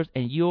becomes yours,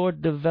 and your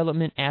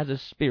development as a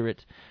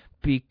spirit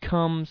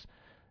becomes,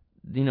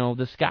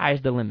 the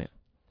sky's the limit.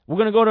 We're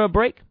going to go to a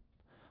break.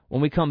 When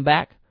we come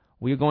back,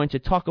 We are going to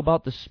talk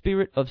about the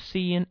spirit of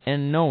seeing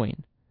and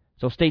knowing.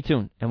 So stay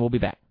tuned, and we'll be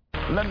back.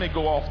 Let me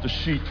go off the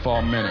sheet for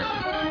a minute.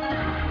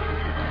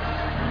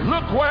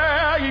 Look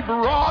where he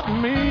brought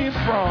me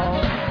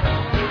from.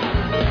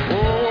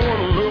 Oh,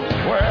 look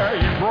where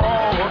he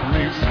brought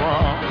me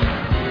from.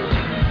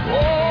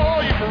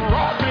 Oh, he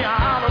brought me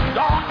out of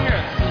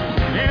darkness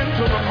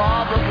into the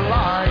marvelous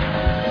light.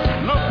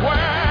 Look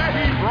where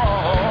he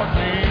brought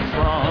me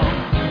from.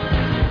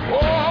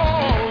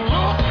 Oh,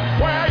 look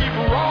where he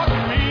brought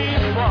me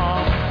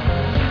from.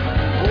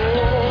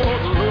 Oh,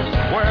 look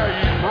where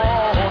he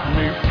brought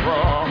me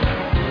from.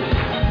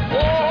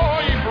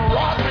 Oh, he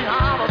brought me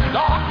out of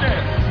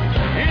darkness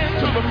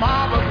into the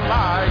marvelous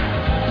light.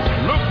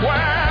 Look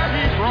where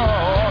he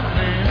brought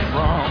me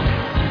from.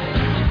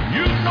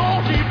 You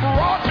know he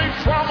brought me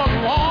from a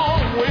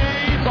long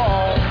ways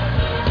off.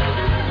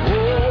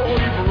 Oh,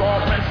 he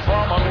brought me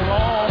from a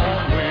long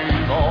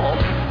ways off.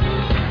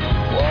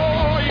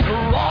 Oh, he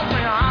brought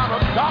me out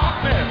of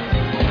darkness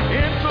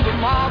into the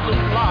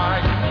marvelous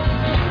light.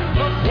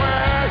 Look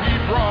where he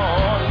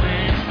brought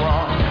me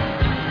from.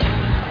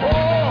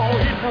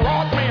 Oh, he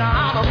brought me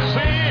out of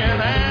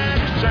sin and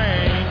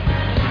shame.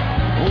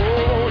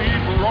 Oh, he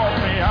brought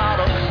me out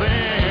of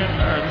sin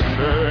and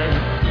shame.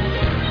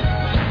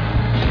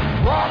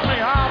 Brought me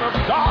out of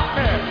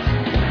darkness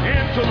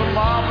into the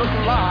marvelous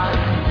light.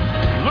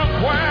 Look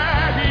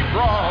where he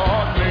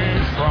brought me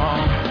from.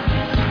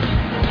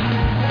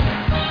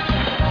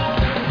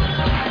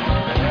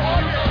 Oh,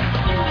 yeah.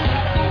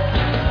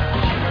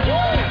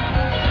 Woo.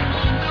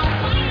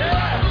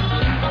 Yeah.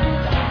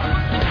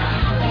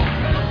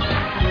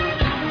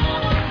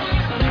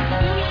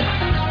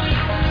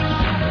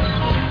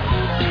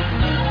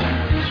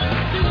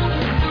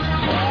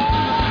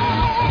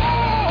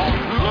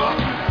 Look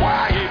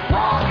where he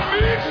brought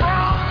me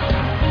from.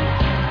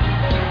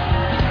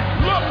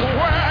 Look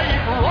where he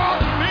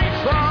brought me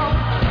from.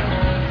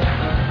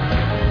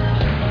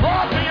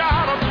 Brought me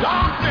out of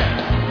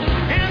darkness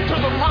into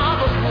the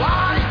marvelous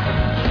light.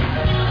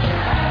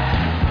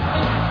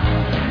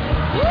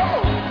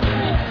 Woo!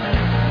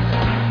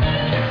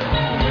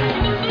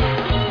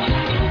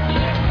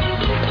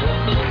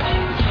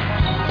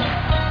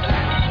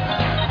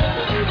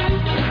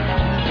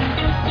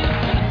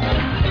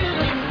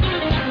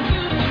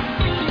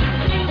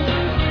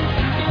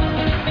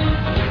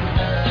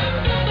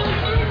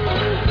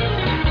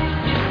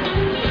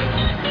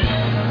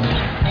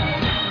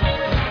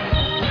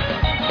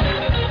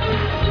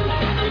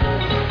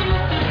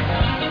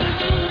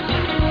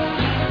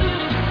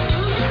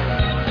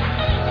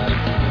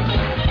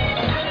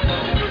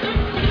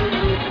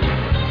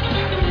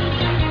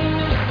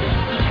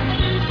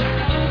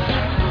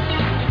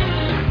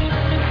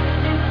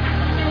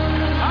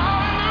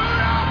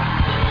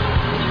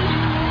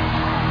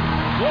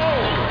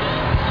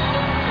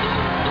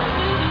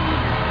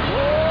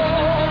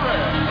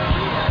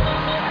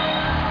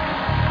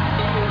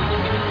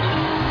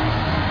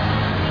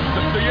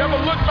 Do you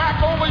ever look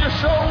back over your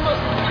shoulder?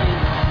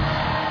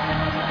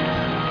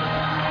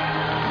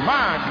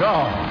 My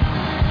God.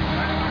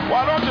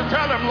 Why don't you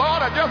tell him,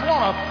 Lord, I just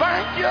want to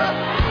thank you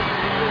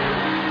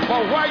for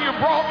where you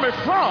brought me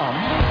from.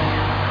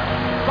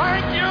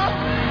 Thank you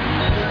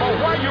for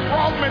where you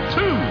brought me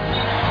to.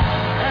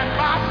 And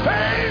by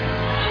faith,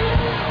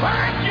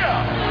 thank you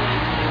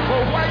for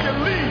where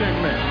you're leading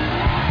me.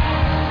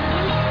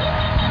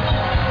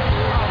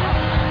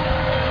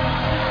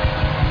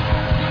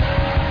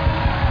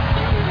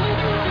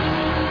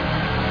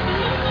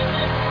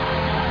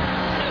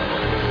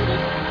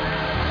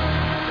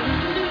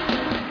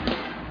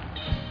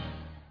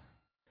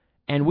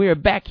 And we are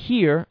back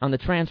here on the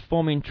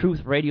Transforming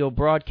Truth radio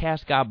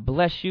broadcast. God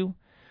bless you.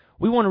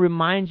 We want to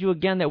remind you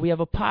again that we have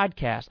a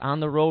podcast, On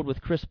the Road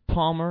with Chris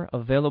Palmer,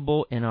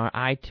 available in our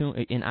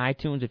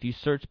iTunes. If you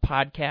search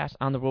podcast,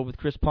 On the Road with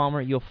Chris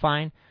Palmer, you'll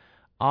find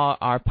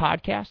our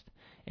podcast.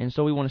 And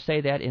so we want to say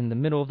that in the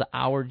middle of the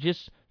hour,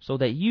 just so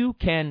that you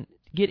can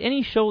get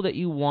any show that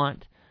you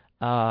want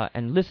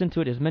and listen to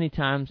it as many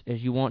times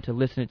as you want to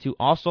listen to.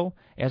 Also,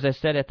 as I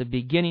said at the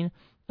beginning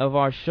of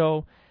our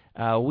show,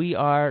 we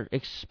are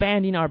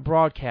expanding our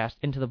broadcast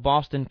into the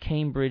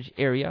Boston-Cambridge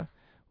area.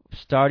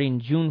 Starting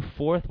June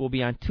 4th, we'll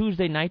be on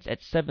Tuesday nights at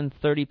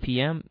 7:30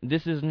 p.m.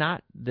 This is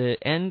not the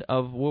end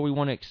of where we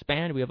want to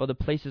expand. We have other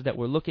places that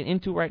we're looking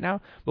into right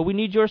now, but we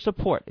need your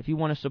support. If you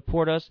want to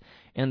support us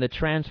in the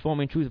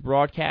Transforming Truth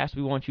broadcast,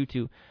 we want you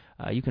to,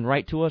 you can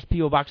write to us,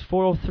 P.O. Box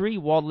 403,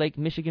 Walled Lake,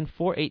 Michigan,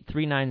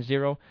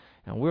 48390.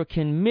 And we're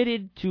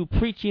committed to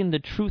preaching the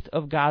truth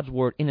of God's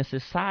Word in a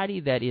society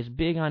that is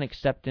big on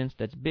acceptance,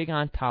 that's big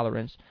on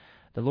tolerance.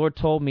 The Lord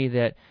told me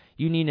that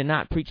you need to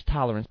not preach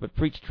tolerance, but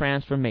preach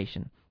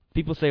transformation.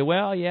 People say,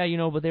 well, yeah,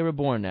 but they were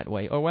born that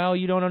way. Or, well,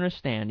 you don't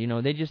understand.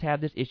 They just have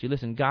this issue.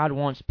 Listen, God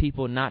wants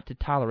people not to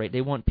tolerate.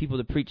 They want people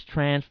to preach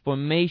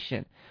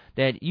transformation.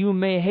 That you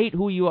may hate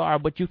who you are,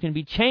 but you can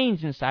be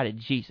changed inside of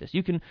Jesus.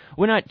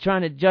 We're not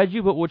trying to judge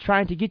you, but we're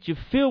trying to get you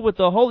filled with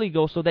the Holy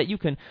Ghost so that you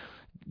can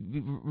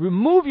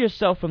remove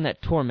yourself from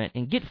that torment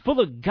and get full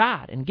of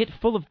God and get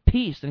full of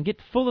peace and get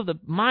full of the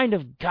mind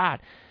of God.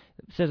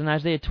 It says in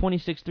Isaiah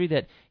 26:3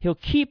 that he'll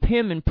keep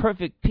him in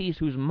perfect peace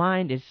whose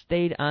mind is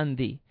stayed on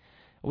thee.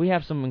 We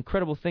have some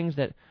incredible things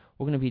that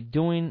we're going to be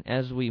doing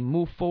as we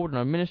move forward in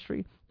our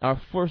ministry. Our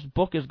first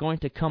book is going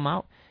to come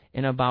out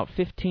in about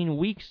 15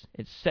 weeks.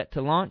 It's set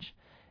to launch,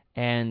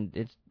 and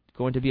it's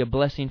going to be a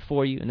blessing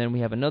for you. And then we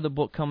have another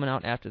book coming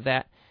out after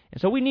that.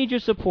 And so we need your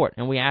support,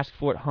 and we ask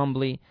for it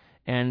humbly.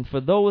 And for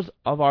those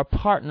of our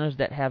partners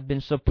that have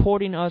been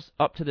supporting us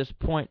up to this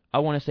point, I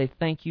want to say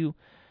thank you.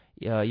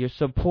 Your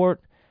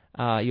support,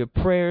 your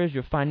prayers,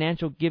 your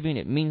financial giving,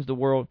 it means the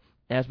world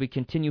as we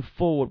continue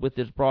forward with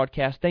this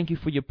broadcast. Thank you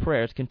for your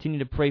prayers. Continue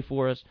to pray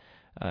for us.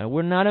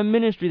 We're not a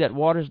ministry that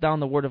waters down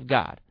the Word of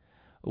God.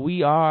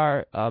 We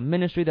are a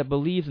ministry that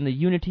believes in the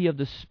unity of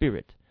the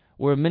Spirit.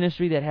 We're a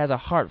ministry that has a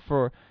heart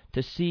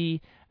to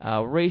see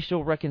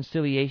racial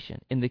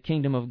reconciliation in the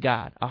kingdom of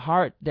God.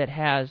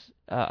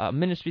 A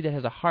ministry that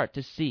has a heart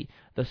to see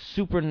the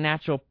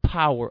supernatural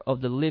power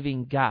of the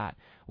living God.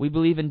 We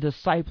believe in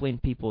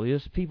discipling people.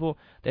 There's people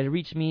that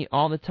reach me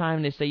all the time,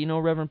 and they say,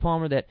 Reverend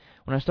Palmer, that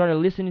when I started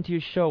listening to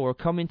your show or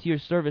coming to your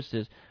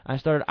services, I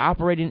started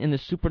operating in the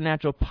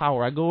supernatural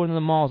power. I go into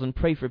the malls and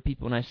pray for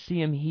people, and I see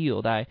them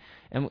healed. I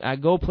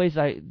go places,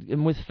 I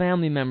am with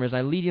family members. I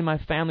lead in my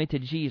family to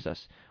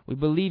Jesus. We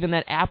believe in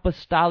that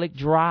apostolic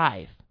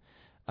drive,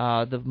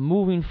 the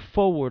moving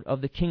forward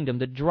of the kingdom,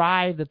 the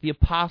drive that the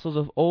apostles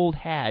of old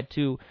had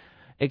to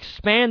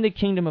expand the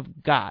kingdom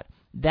of God.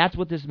 That's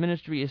what this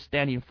ministry is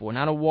standing for,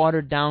 not a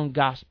watered-down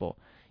gospel.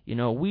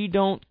 We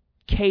don't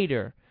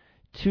cater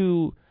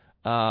to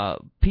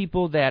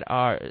people that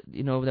are,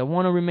 that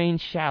want to remain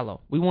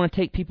shallow. We want to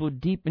take people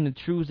deep in the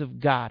truths of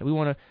God. We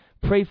want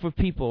to pray for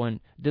people and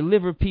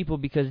deliver people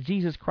because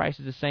Jesus Christ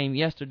is the same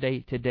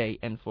yesterday, today,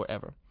 and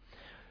forever.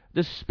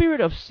 The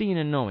spirit of seeing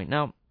and knowing.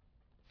 Now,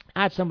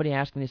 I had somebody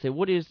ask me, they say,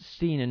 what is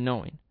seeing and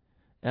knowing?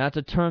 And that's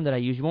a term that I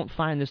use. You won't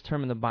find this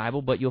term in the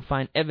Bible, but you'll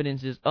find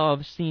evidences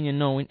of seeing and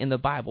knowing in the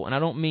Bible. And I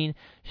don't mean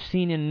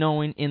seeing and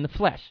knowing in the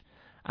flesh.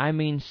 I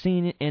mean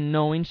seeing and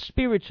knowing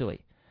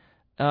spiritually.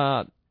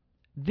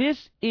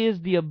 This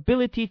is the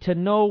ability to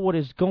know what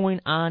is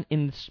going on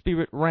in the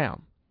spirit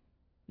realm.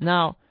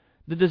 Now,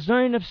 the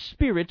discerning of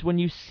spirits, when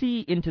you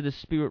see into the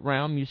spirit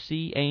realm, you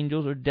see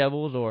angels or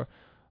devils or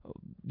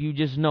you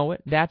just know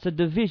it. That's a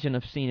division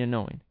of seeing and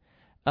knowing.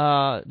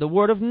 The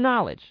word of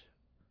knowledge,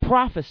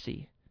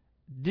 prophecy,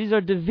 these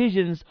are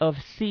divisions of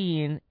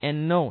seeing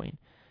and knowing.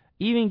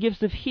 Even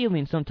gifts of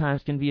healing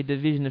sometimes can be a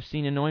division of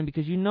seeing and knowing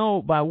because you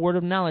know by word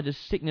of knowledge a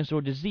sickness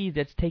or disease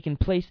that's taken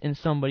place in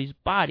somebody's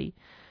body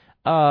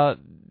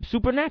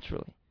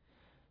supernaturally.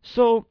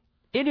 So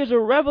it is a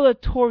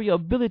revelatory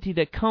ability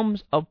that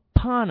comes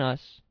upon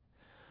us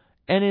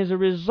and is a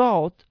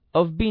result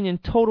of being in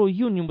total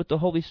union with the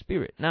Holy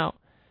Spirit. Now,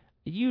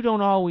 you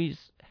don't always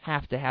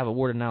have to have a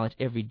word of knowledge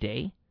every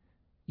day.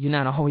 You're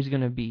not always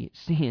going to be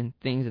seeing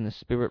things in the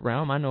spirit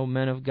realm. I know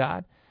men of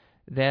God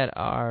that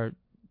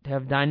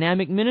have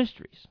dynamic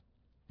ministries,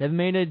 that have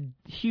made a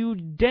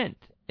huge dent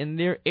in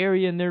their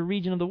area, in their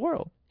region of the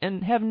world,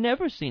 and have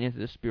never seen into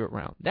the spirit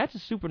realm. That's a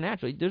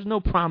supernatural. There's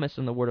no promise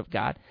in the Word of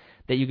God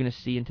that you're going to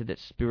see into that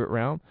spirit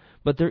realm,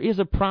 but there is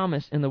a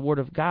promise in the Word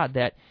of God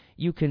that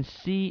you can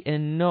see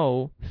and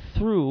know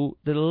through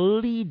the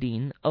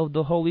leading of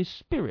the Holy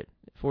Spirit.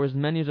 For as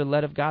many as are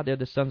led of God, they're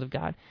the sons of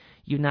God.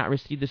 You've not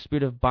received the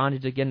spirit of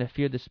bondage again to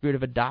fear, the spirit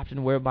of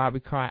adoption, whereby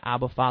we cry,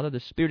 Abba, Father. The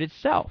Spirit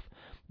itself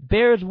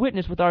bears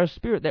witness with our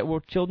spirit that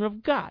we're children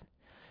of God.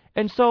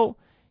 And so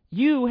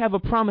you have a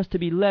promise to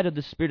be led of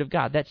the Spirit of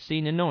God. That's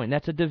seeing and knowing.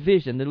 That's a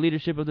division. The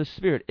leadership of the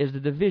Spirit is the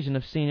division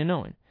of seeing and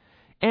knowing.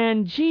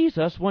 And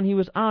Jesus, when he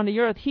was on the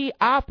earth, he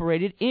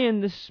operated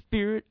in the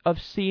spirit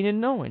of seeing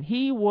and knowing.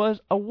 He was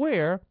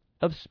aware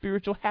of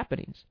spiritual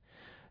happenings.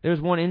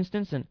 There's one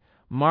instance in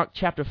Mark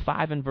chapter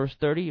 5 and verse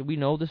 30, we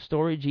know the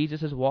story.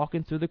 Jesus is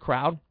walking through the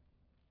crowd,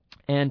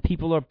 and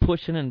people are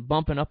pushing and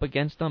bumping up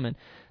against him, and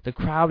the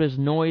crowd is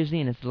noisy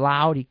and it's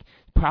loud. He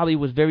probably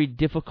was very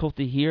difficult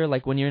to hear,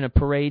 like when you're in a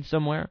parade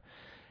somewhere.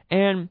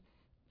 And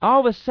all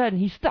of a sudden,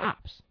 he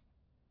stops,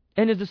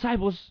 and his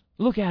disciples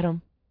look at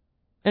him,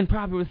 and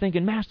probably were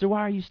thinking, Master, why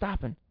are you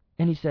stopping?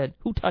 And he said,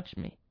 who touched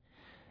me?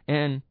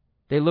 And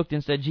they looked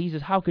and said,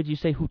 Jesus, how could you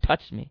say, who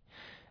touched me?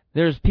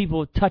 There's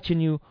people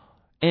touching you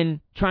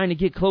and trying to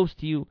get close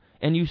to you,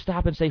 and you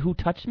stop and say, who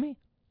touched me?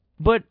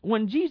 But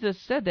when Jesus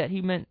said that,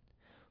 he meant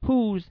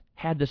who's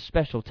had the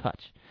special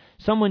touch.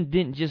 Someone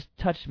didn't just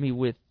touch me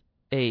with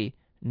a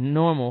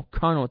normal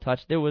carnal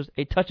touch. There was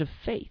a touch of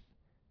faith.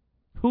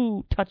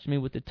 Who touched me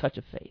with the touch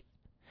of faith?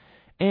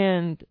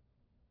 And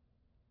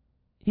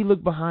he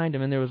looked behind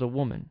him, and there was a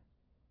woman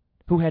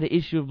who had an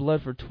issue of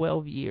blood for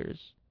 12 years.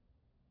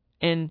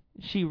 And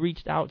she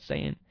reached out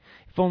saying,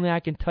 if only I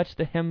can touch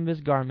the hem of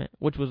his garment,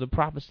 which was a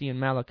prophecy in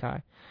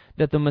Malachi,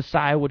 that the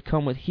Messiah would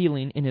come with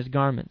healing in his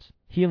garments,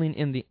 healing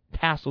in the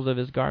tassels of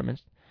his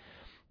garments,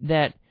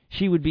 that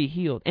she would be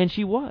healed. And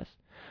she was.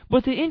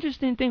 But the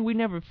interesting thing we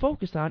never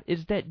focused on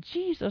is that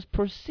Jesus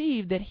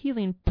perceived that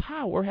healing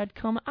power had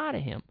come out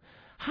of him.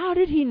 How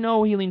did he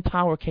know healing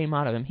power came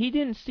out of him? He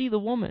didn't see the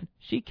woman.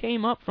 She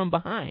came up from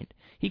behind.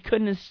 He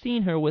couldn't have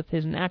seen her with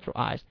his natural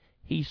eyes.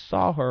 He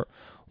saw her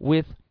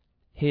with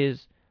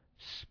his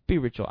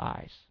spiritual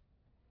eyes.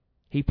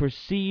 He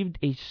perceived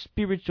a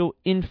spiritual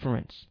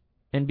inference,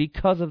 and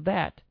because of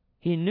that,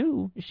 he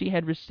knew she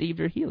had received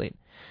her healing.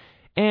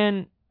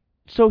 And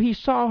so he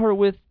saw her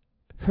with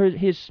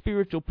his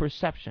spiritual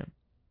perception.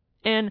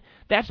 And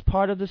that's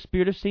part of the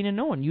spirit of seeing and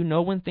knowing. You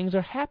know when things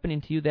are happening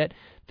to you that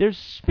they're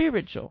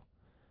spiritual.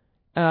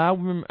 I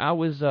remember I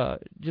was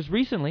just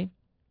recently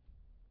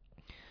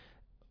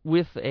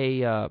with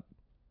a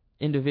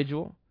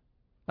individual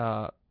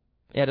at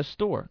a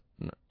store,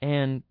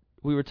 and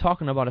we were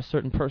talking about a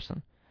certain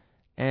person.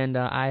 And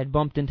I had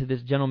bumped into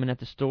this gentleman at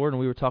the store, and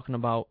we were talking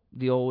about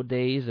the old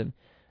days, and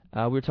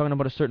we were talking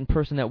about a certain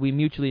person that we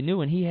mutually knew,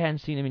 and he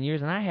hadn't seen him in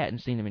years, and I hadn't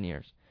seen him in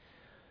years.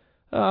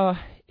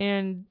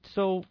 And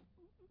so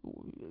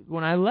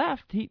when I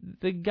left,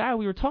 the guy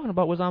we were talking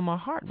about was on my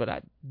heart, but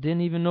I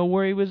didn't even know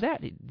where he was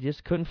at. He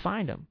just couldn't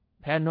find him.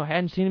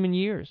 Hadn't seen him in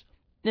years.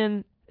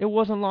 And it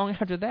wasn't long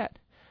after that.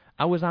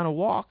 I was on a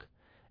walk,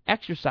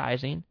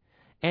 exercising,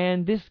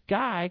 and this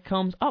guy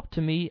comes up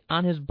to me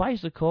on his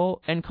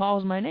bicycle and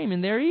calls my name,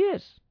 and there he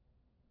is.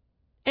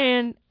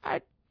 And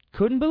I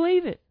couldn't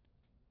believe it.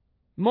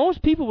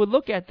 Most people would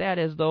look at that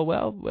as though,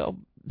 well,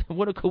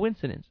 what a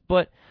coincidence.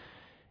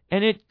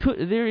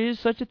 There is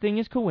such a thing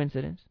as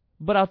coincidence.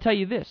 But I'll tell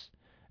you this,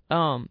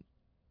 the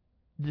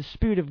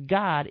Spirit of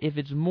God, if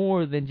it's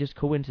more than just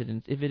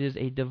coincidence, if it is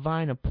a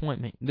divine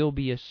appointment, there'll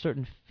be a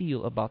certain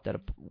feel about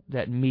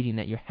that meeting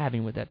that you're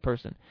having with that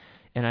person.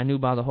 And I knew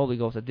by the Holy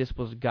Ghost that this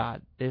was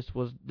God.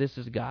 This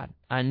is God.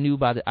 I knew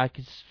I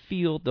could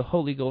feel the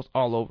Holy Ghost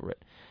all over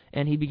it.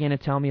 And he began to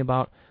tell me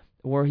about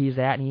where he's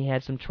at, and he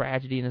had some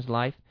tragedy in his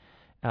life,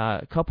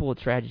 a couple of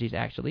tragedies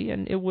actually,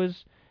 and it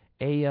was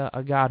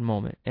a God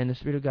moment, and the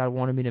Spirit of God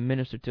wanted me to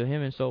minister to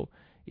him, and so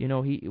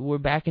we're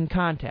back in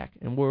contact,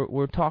 and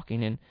we're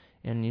talking, and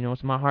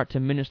it's my heart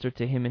to minister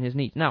to him and his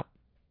needs. Now,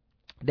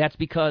 that's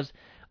because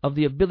of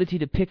the ability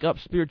to pick up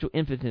spiritual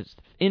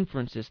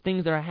inferences,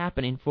 things that are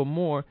happening for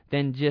more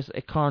than just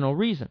a carnal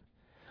reason.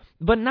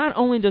 But not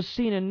only does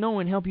seeing and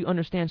knowing help you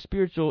understand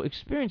spiritual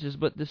experiences,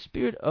 but the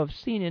spirit of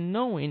seeing and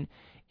knowing,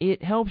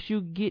 it helps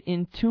you get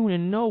in tune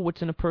and know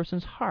what's in a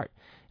person's heart.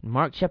 In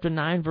Mark chapter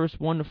 9, verse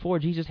 1-4,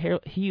 Jesus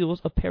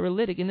heals a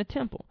paralytic in the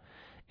temple.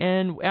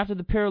 And after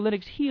the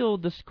paralytic's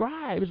healed, the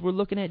scribes were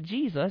looking at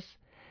Jesus,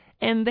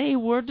 and they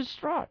were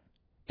distraught.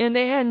 And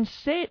they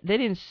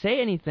didn't say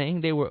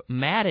anything. They were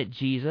mad at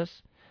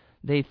Jesus.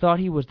 They thought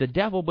he was the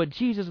devil, but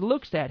Jesus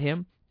looks at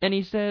him, and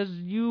he says,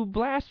 "You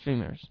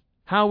blasphemers.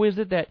 How is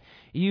it that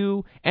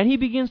you..." And he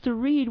begins to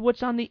read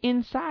what's on the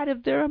inside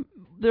of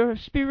their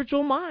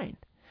spiritual mind.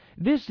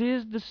 This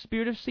is the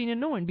spirit of seeing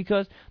and knowing,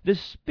 because the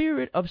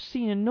spirit of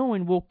seeing and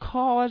knowing will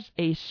cause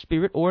a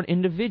spirit or an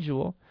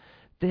individual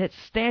that's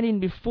standing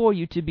before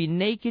you to be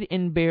naked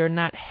and bare,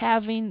 not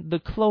having the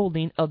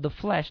clothing of the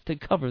flesh to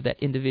cover that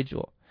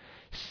individual.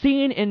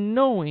 Seeing and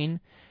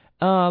knowing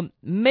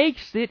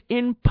makes it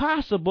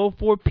impossible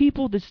for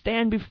people to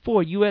stand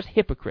before you as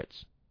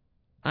hypocrites.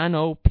 I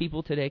know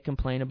people today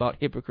complain about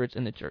hypocrites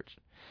in the church.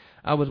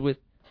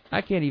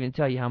 I can't even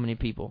tell you how many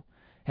people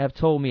have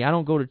told me, "I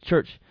don't go to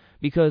church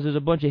because there's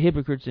a bunch of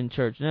hypocrites in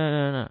church."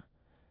 No.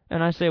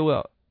 And I say,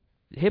 well,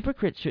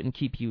 hypocrites shouldn't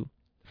keep you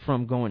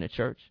from going to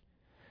church.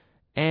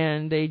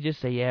 And they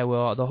just say, "Yeah,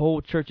 well, the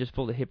whole church is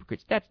full of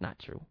hypocrites." That's not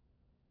true.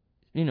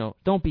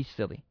 Don't be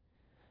silly.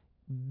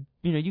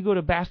 You go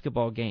to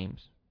basketball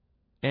games,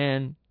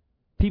 and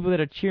people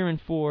that are cheering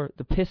for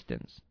the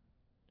Pistons,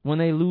 when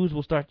they lose,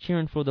 will start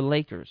cheering for the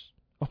Lakers,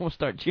 or will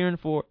start cheering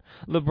for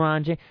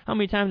LeBron James. How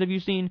many times have you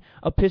seen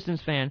a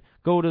Pistons fan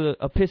go to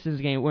a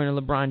Pistons game wearing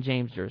a LeBron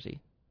James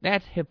jersey?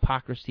 That's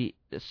hypocrisy,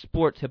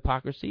 sports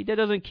hypocrisy. That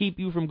doesn't keep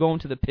you from going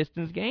to the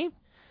Pistons game.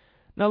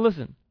 Now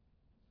listen,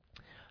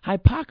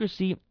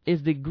 hypocrisy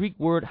is the Greek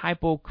word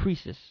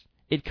hypokrisis.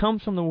 It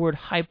comes from the word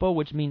hypo,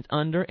 which means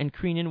under, and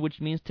krenin, which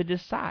means to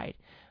decide.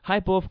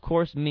 Hypo, of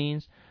course,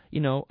 means,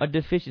 a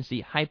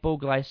deficiency.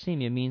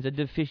 Hypoglycemia means a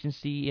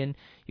deficiency in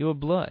your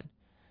blood.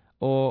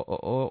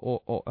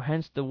 Or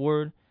hence the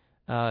word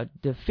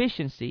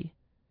deficiency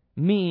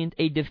means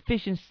a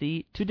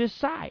deficiency to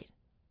decide.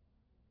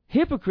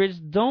 Hypocrites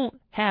don't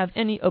have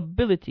any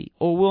ability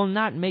or will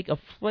not make a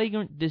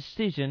flagrant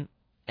decision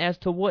as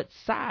to what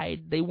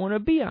side they want to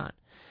be on.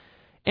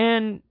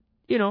 And,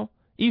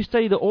 you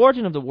study the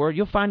origin of the word,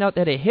 you'll find out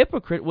that a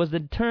hypocrite was the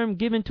term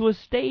given to a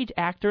stage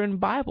actor in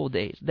Bible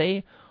days.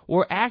 They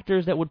were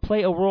actors that would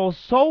play a role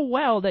so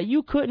well that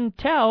you couldn't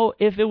tell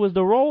if it was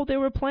the role they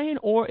were playing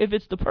or if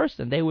it's the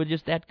person. They were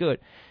just that good.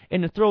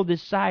 And to throw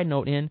this side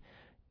note in,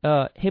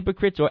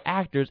 hypocrites or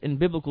actors in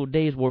biblical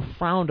days were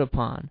frowned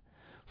upon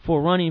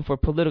for running for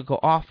political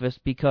office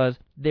because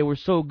they were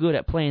so good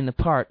at playing the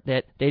part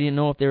that they didn't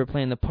know if they were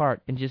playing the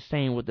part and just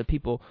saying what the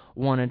people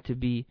wanted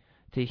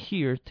to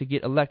hear to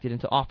get elected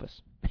into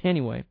office.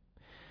 Anyway,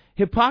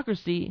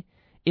 Hypocrisy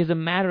is a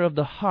matter of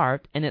the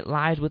heart, and it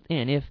lies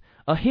within. If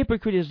a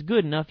hypocrite is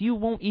good enough, you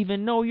won't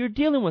even know you're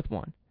dealing with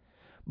one.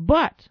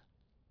 But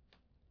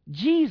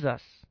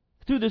Jesus,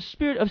 through the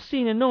spirit of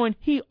seeing and knowing,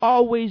 he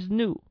always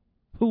knew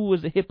who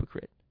was a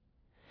hypocrite.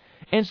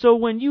 And so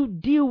when you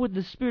deal with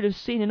the spirit of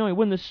seeing and knowing,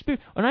 when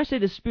I say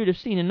the spirit of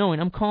seeing and knowing,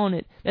 I'm calling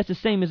it, that's the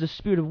same as the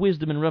spirit of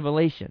wisdom and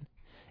revelation.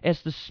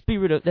 That's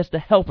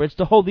the helper, it's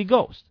the Holy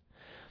Ghost.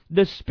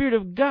 The Spirit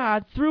of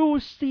God, through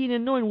seeing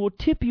and knowing, will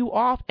tip you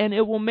off, and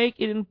it will make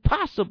it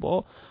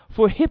impossible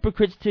for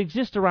hypocrites to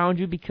exist around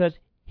you, because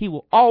he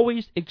will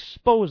always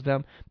expose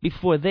them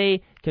before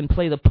they can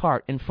play the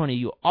part in front of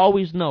you. You'll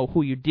always know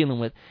who you're dealing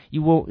with.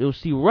 You'll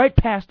see right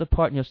past the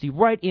part, and you'll see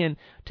right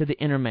into the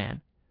inner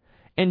man.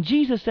 And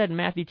Jesus said in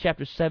Matthew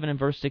chapter 7 and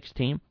verse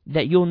 16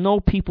 that you'll know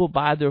people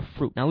by their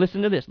fruit. Now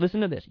listen to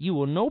this. You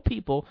will know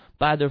people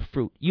by their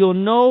fruit. You'll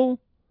know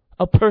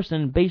a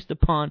person based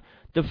upon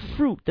the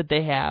fruit that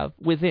they have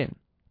within.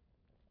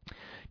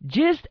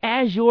 Just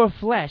as your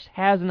flesh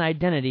has an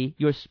identity,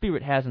 your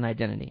spirit has an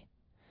identity.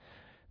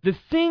 The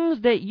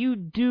things that you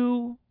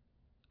do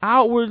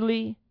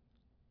outwardly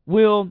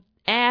will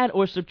add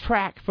or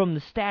subtract from the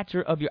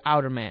stature of your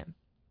outer man.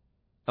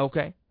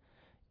 Okay?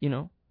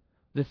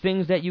 The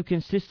things that you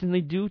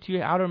consistently do to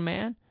your outer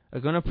man are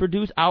going to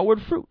produce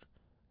outward fruit.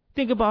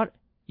 Think about it.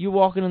 You're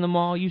walking in the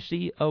mall, you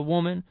see a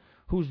woman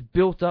who's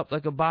built up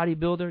like a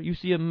bodybuilder. You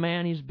see a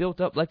man, he's built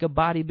up like a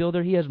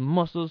bodybuilder. He has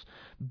muscles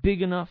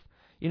big enough,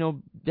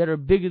 that are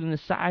bigger than the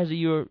size of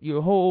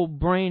your whole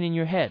brain and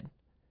your head.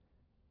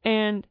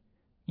 And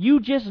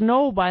you just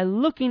know by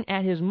looking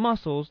at his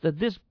muscles that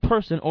this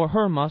person, or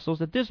her muscles,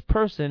 that this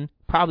person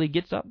probably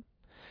gets up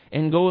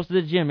and goes to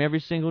the gym every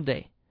single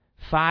day,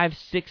 5,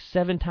 6,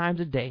 7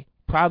 times a day,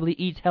 probably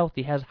eats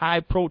healthy, has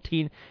high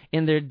protein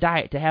in their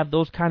diet to have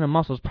those kind of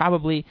muscles,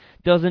 probably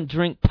doesn't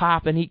drink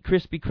pop and eat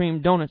Krispy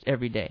Kreme donuts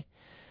every day.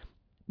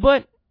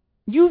 But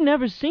you've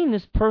never seen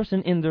this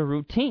person in their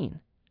routine.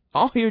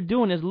 All you're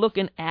doing is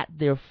looking at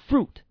their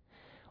fruit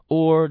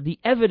or the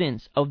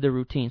evidence of their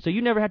routine. So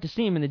you never have to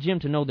see them in the gym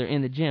to know they're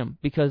in the gym,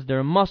 because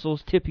their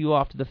muscles tip you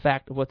off to the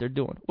fact of what they're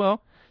doing.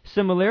 Well,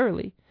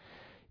 similarly,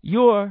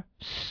 your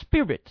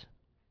spirit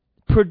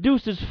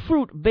produces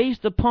fruit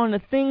based upon the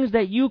things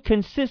that you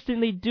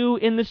consistently do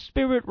in the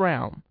spirit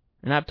realm.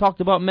 And I've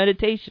talked about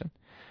meditation.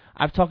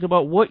 I've talked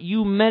about what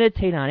you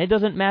meditate on. It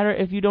doesn't matter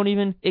if you don't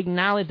even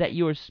acknowledge that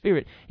you're a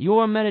spirit.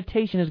 Your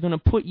meditation is going to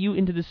put you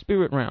into the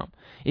spirit realm.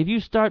 If you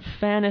start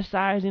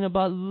fantasizing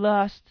about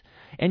lust,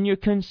 and you're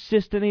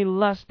consistently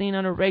lusting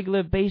on a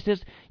regular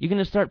basis, you're going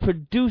to start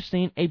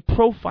producing a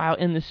profile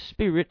in the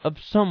spirit of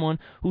someone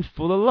who's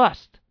full of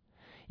lust.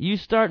 You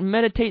start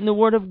meditating the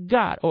Word of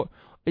God,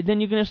 then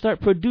you're going to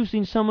start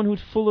producing someone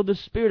who's full of the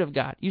Spirit of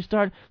God. You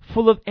start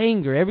full of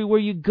anger. Everywhere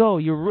you go,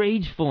 you're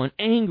rageful and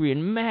angry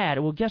and mad.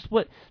 Well, guess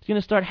what is going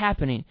to start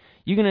happening?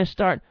 You're going to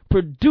start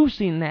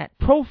producing that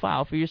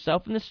profile for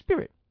yourself in the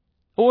Spirit.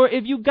 Or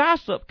if you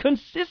gossip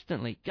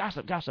consistently,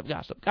 gossip,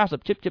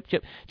 chip,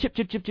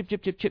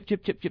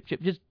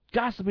 just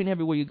gossiping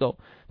everywhere you go,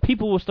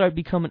 people will start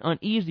becoming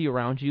uneasy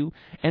around you,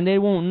 and they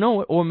won't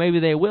know it, or maybe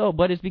they will,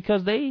 but it's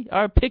because they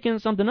are picking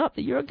something up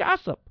that you're a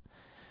gossip.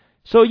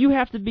 So you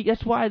have to be,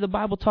 that's why the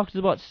Bible talks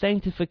about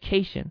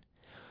sanctification.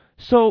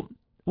 So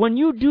when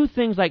you do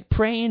things like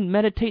praying,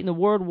 meditating the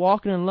Word,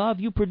 walking in love,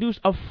 you produce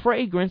a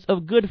fragrance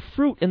of good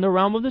fruit in the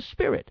realm of the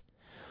Spirit.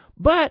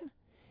 But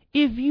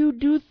if you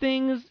do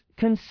things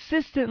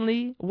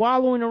consistently,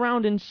 wallowing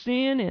around in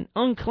sin and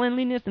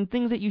uncleanliness and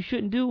things that you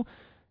shouldn't do,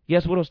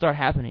 guess what will start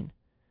happening?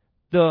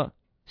 The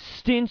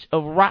stench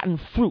of rotten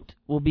fruit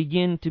will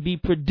begin to be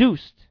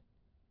produced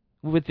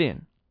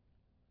within.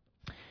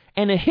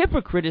 And a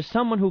hypocrite is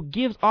someone who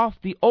gives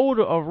off the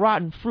odor of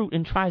rotten fruit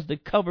and tries to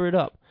cover it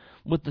up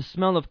with the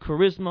smell of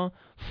charisma,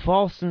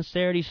 false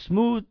sincerity,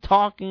 smooth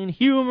talking,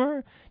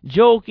 humor,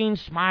 joking,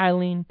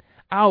 smiling,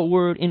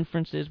 outward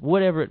inferences,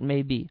 whatever it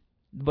may be.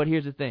 But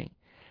here's the thing.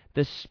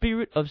 The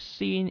spirit of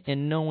seeing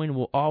and knowing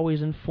will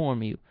always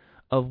inform you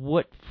of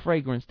what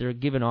fragrance they're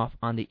giving off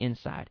on the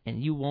inside,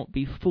 and you won't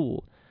be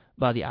fooled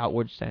by the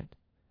outward scent.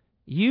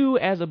 You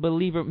as a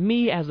believer,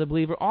 me as a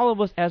believer, all of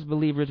us as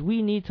believers,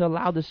 we need to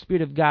allow the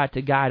Spirit of God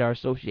to guide our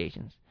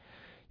associations.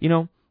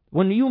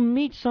 When you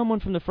meet someone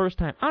from the first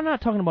time, I'm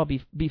not talking about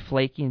be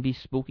flaky and be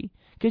spooky,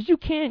 because you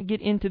can't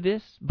get into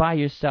this by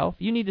yourself.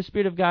 You need the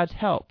Spirit of God's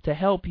help to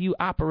help you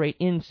operate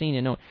in seeing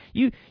and knowing.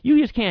 You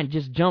just can't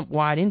just jump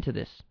right into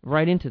this.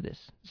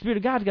 The Spirit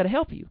of God's got to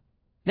help you.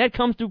 That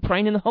comes through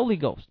praying in the Holy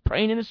Ghost,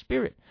 praying in the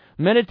Spirit,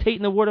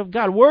 meditating the Word of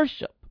God,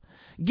 worship,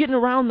 getting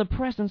around the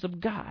presence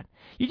of God.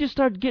 You just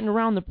start getting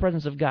around the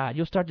presence of God.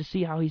 You'll start to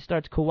see how He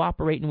starts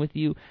cooperating with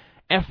you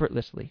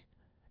effortlessly.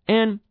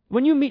 And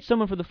when you meet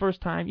someone for the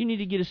first time, you need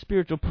to get a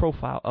spiritual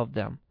profile of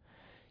them.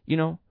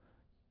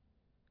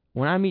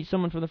 When I meet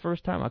someone for the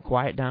first time, I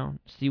quiet down,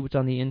 see what's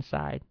on the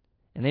inside.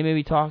 And they may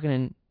be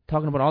talking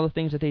about all the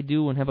things that they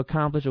do and have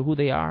accomplished or who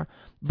they are.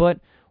 But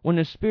when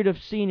the Spirit of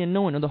seeing and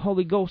knowing of the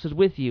Holy Ghost is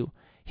with you,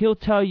 He'll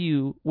tell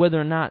you whether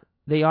or not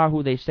they are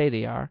who they say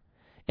they are.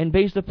 And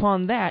based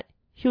upon that,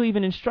 He'll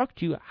even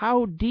instruct you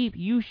how deep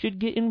you should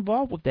get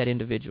involved with that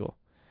individual.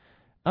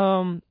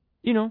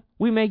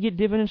 We may get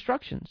given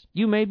instructions.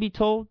 You may be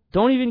told,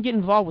 don't even get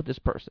involved with this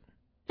person.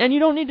 And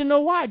you don't need to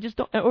know why.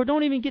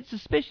 Don't even get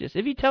suspicious.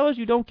 If he tells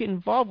you don't get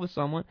involved with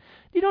someone,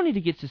 you don't need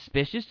to get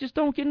suspicious. Just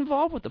don't get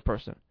involved with the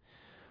person.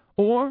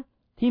 Or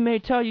he may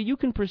tell you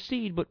can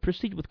proceed, but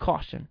proceed with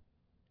caution.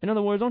 In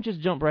other words, don't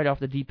just jump right off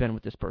the deep end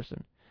with this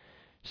person.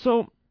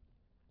 So,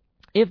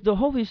 if the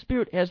Holy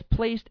Spirit has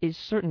placed a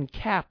certain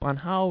cap on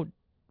how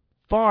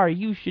far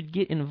you should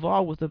get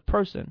involved with a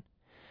person,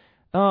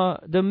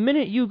 the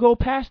minute you go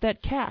past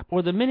that cap,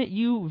 or the minute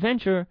you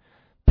venture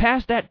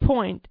past that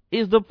point,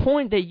 is the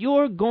point that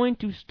you're going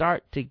to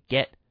start to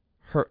get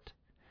hurt.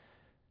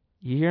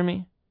 You hear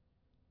me?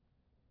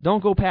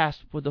 Don't go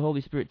past what the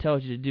Holy Spirit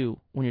tells you to do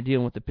when you're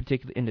dealing with a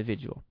particular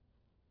individual.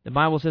 The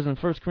Bible says in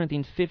 1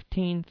 Corinthians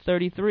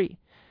 15:33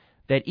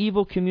 that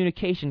evil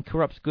communication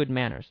corrupts good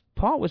manners.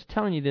 Paul was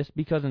telling you this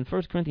because in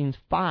 1 Corinthians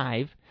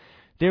 5,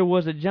 there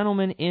was a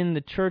gentleman in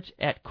the church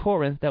at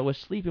Corinth that was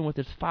sleeping with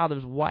his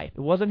father's wife.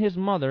 It wasn't his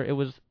mother, it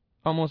was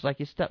almost like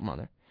his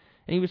stepmother.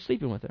 And he was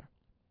sleeping with her.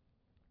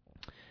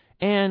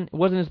 And it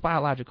wasn't his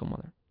biological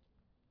mother.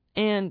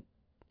 And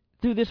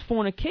through this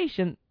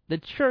fornication, the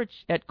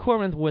church at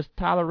Corinth was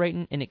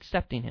tolerating and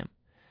accepting him.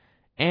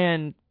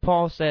 And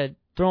Paul said,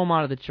 throw him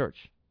out of the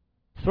church.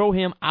 Throw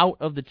him out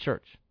of the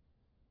church.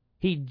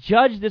 He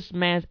judged this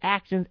man's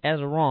actions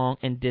as wrong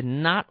and did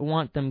not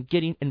want them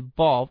getting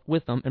involved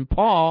with him. And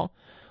Paul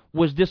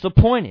was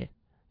disappointed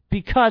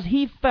because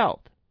he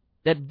felt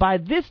that by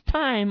this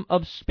time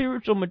of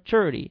spiritual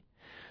maturity,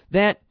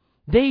 that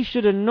they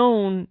should have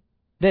known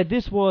that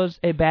this was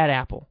a bad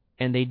apple,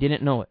 and they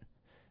didn't know it.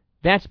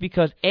 That's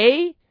because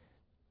A,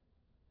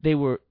 they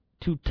were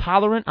too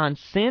tolerant on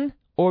sin,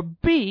 or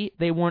B,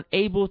 they weren't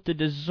able to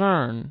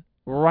discern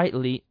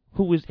rightly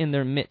who was in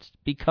their midst,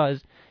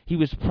 because he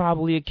was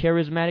probably a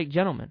charismatic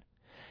gentleman.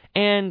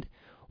 And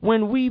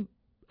when we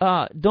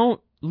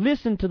don't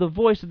listen to the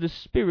voice of the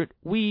Spirit,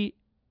 we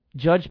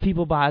judge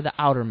people by the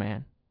outer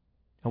man.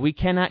 And we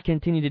cannot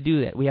continue to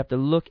do that. We have to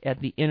look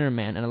at the inner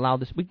man and allow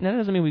this. That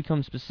doesn't mean we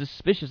become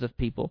suspicious of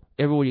people.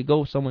 Everywhere you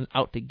go, someone's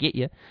out to get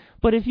you.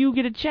 But if you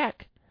get a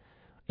check,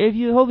 if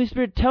the Holy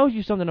Spirit tells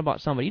you something about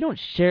somebody, you don't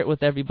share it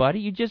with everybody.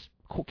 You just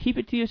keep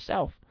it to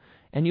yourself.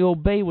 And you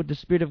obey what the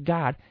Spirit of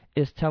God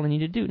is telling you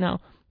to do. Now,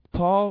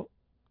 Paul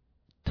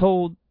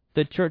told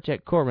the church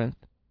at Corinth,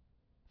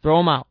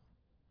 throw him out.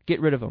 Get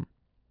rid of him.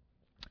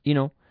 He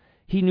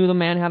knew the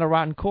man had a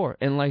rotten core.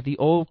 And like the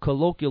old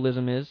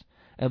colloquialism is,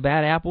 a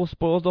bad apple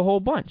spoils the whole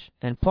bunch.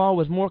 And Paul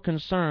was more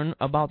concerned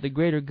about the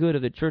greater good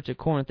of the church at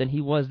Corinth than he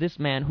was this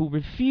man who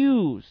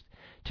refused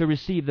to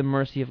receive the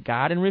mercy of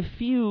God and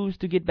refused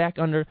to get back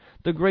under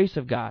the grace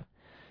of God.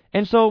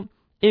 And so,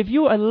 if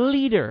you're a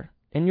leader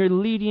and you're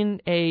leading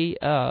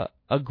a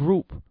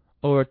group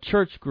or a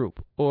church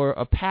group or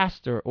a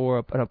pastor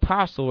or an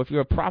apostle, or if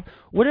you're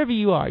whatever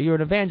you are, you're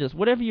an evangelist,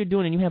 whatever you're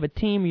doing, and you have a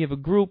team, you have a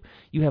group,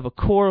 you have a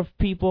core of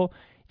people,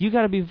 you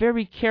got to be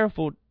very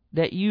careful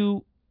that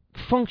you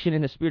function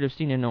in the spirit of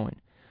seeing and knowing.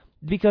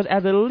 Because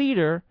as a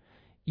leader,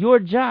 your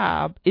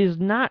job is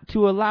not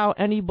to allow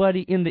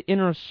anybody in the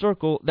inner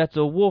circle that's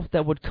a wolf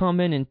that would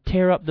come in and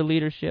tear up the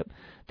leadership,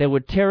 that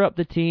would tear up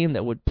the team,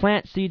 that would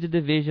plant seeds of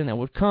division, that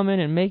would come in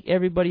and make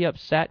everybody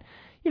upset.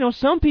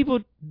 Some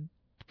people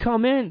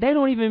come in, they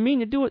don't even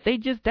mean to do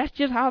it. That's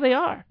just how they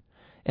are.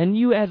 And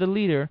you as a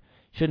leader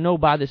should know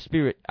by the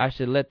Spirit, I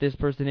should let this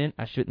person in,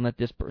 I shouldn't let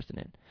this person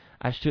in.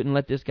 I shouldn't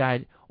let this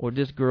guy or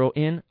this girl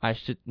in. I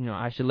should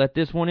let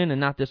this one in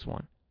and not this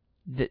one.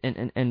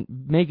 And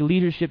make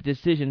leadership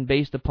decision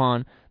based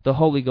upon the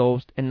Holy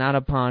Ghost and not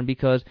upon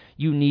because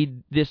you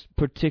need this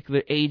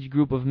particular age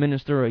group of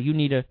minister or you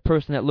need a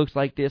person that looks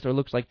like this or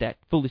looks like that.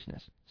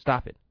 Foolishness.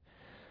 Stop it.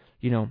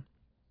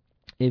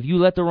 If you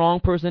let the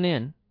wrong person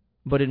in,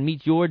 but it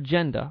meets your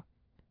agenda,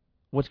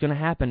 what's going to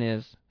happen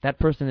is that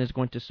person is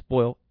going to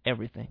spoil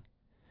everything.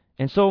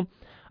 And so,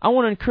 I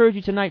want to encourage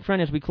you tonight,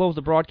 friend, as we close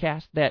the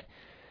broadcast, that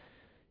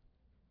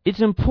it's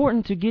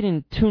important to get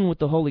in tune with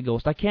the Holy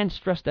Ghost. I can't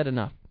stress that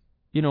enough.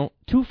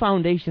 Two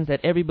foundations that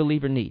every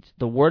believer needs.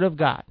 The Word of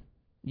God.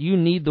 You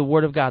need the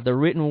Word of God, the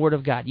written Word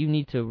of God. You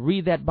need to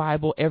read that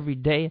Bible every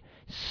day,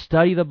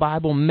 study the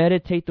Bible,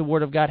 meditate the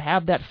Word of God,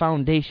 have that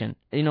foundation.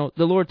 The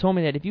Lord told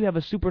me that if you have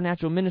a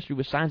supernatural ministry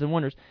with signs and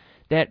wonders,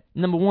 that,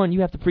 number one, you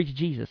have to preach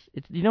Jesus.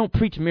 You don't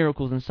preach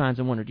miracles and signs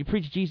and wonders. You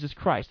preach Jesus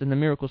Christ, and the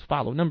miracles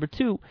follow. Number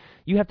two,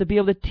 you have to be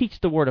able to teach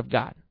the Word of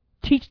God.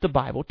 Teach the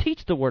Bible.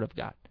 Teach the Word of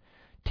God.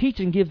 Teach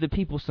and give the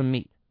people some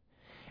meat.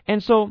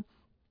 And so,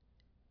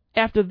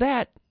 after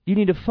that, you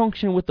need to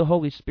function with the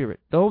Holy Spirit.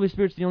 The Holy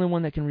Spirit's the only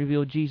one that can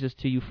reveal Jesus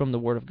to you from the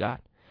Word of God.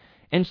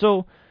 And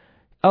so,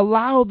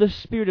 allow the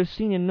Spirit of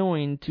seeing and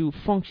knowing to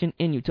function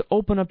in you, to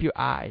open up your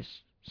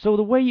eyes. So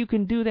the way you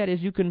can do that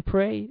is you can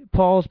pray.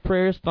 Paul's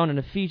prayers found in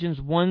Ephesians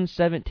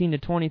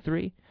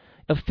 1:17-23.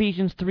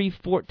 Ephesians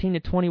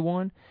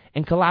 3:14-21,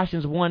 and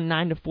Colossians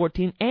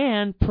 1:9-14,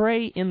 and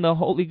pray in the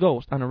Holy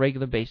Ghost on a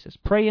regular basis.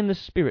 Pray in the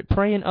Spirit.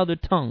 Pray in other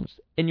tongues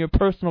in your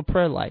personal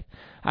prayer life.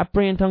 I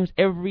pray in tongues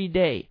every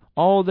day,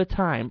 all the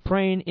time,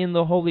 praying in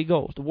the Holy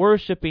Ghost,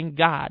 worshiping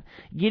God,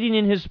 getting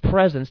in His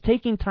presence,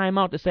 taking time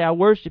out to say, I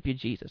worship you,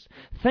 Jesus.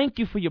 Thank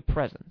you for your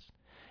presence.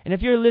 And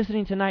if you're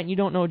listening tonight and you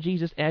don't know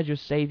Jesus as your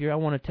Savior, I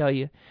want to tell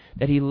you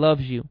that He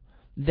loves you,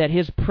 that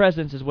His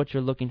presence is what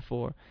you're looking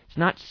for. It's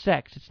not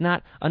sex. It's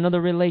not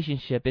another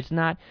relationship. It's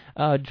not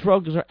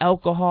drugs or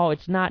alcohol.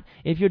 It's not,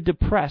 if you're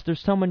depressed, there's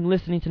someone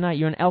listening tonight,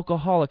 you're an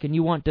alcoholic and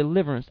you want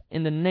deliverance.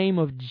 In the name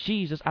of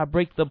Jesus, I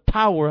break the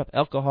power of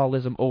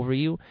alcoholism over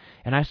you.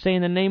 And I say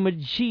in the name of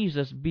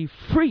Jesus, be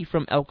free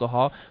from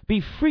alcohol. Be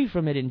free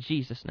from it in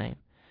Jesus' name.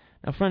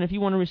 Now, friend, if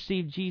you want to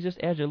receive Jesus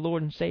as your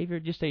Lord and Savior,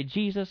 just say,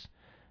 Jesus,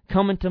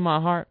 come into my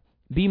heart.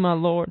 Be my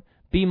Lord.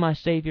 Be my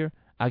Savior.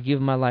 I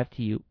give my life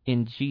to you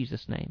in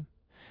Jesus' name.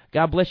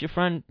 God bless you,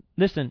 friend.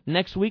 Listen,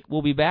 next week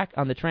we'll be back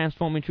on the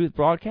Transforming Truth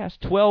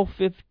broadcast,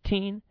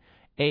 12:15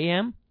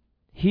 a.m.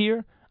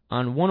 here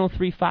on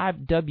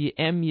 103.5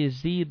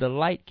 WMUZ, The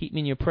Light. Keep me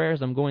in your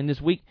prayers. I'm going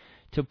this week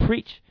to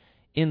preach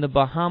in the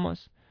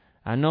Bahamas.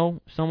 I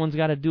know someone's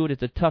got to do it.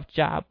 It's a tough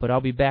job, but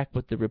I'll be back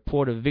with the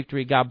report of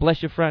victory. God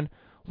bless you, friend.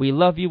 We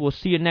love you. We'll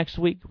see you next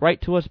week.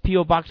 Write to us,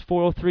 P.O. Box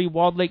 403,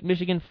 Walled Lake,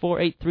 Michigan,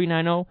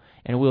 48390,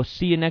 and we'll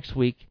see you next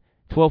week.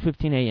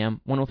 12:15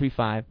 a.m.,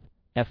 103.5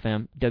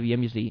 FM,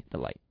 WMUZ, The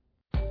Light.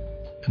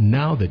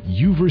 Now that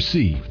you've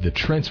received the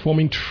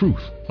transforming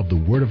truth of the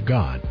Word of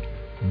God,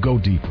 go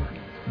deeper.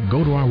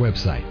 Go to our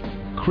website,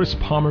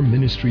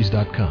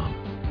 chrispalmerministries.com,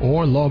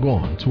 or log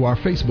on to our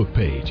Facebook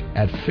page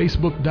at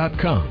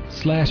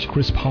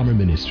facebook.com/Chris Palmer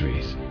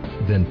Ministries.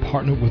 Then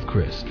partner with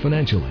Chris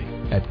financially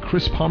at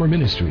Chris Palmer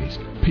Ministries,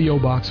 P.O.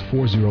 Box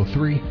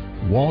 403,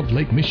 Walled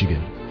Lake,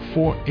 Michigan,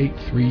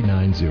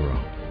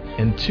 48390.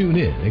 And tune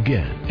in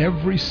again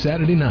every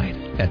Saturday night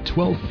at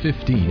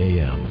 12:15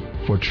 a.m.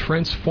 for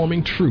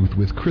Transforming Truth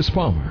with Chris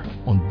Palmer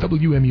on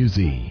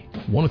WMUZ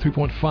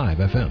 103.5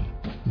 FM,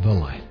 The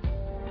Light.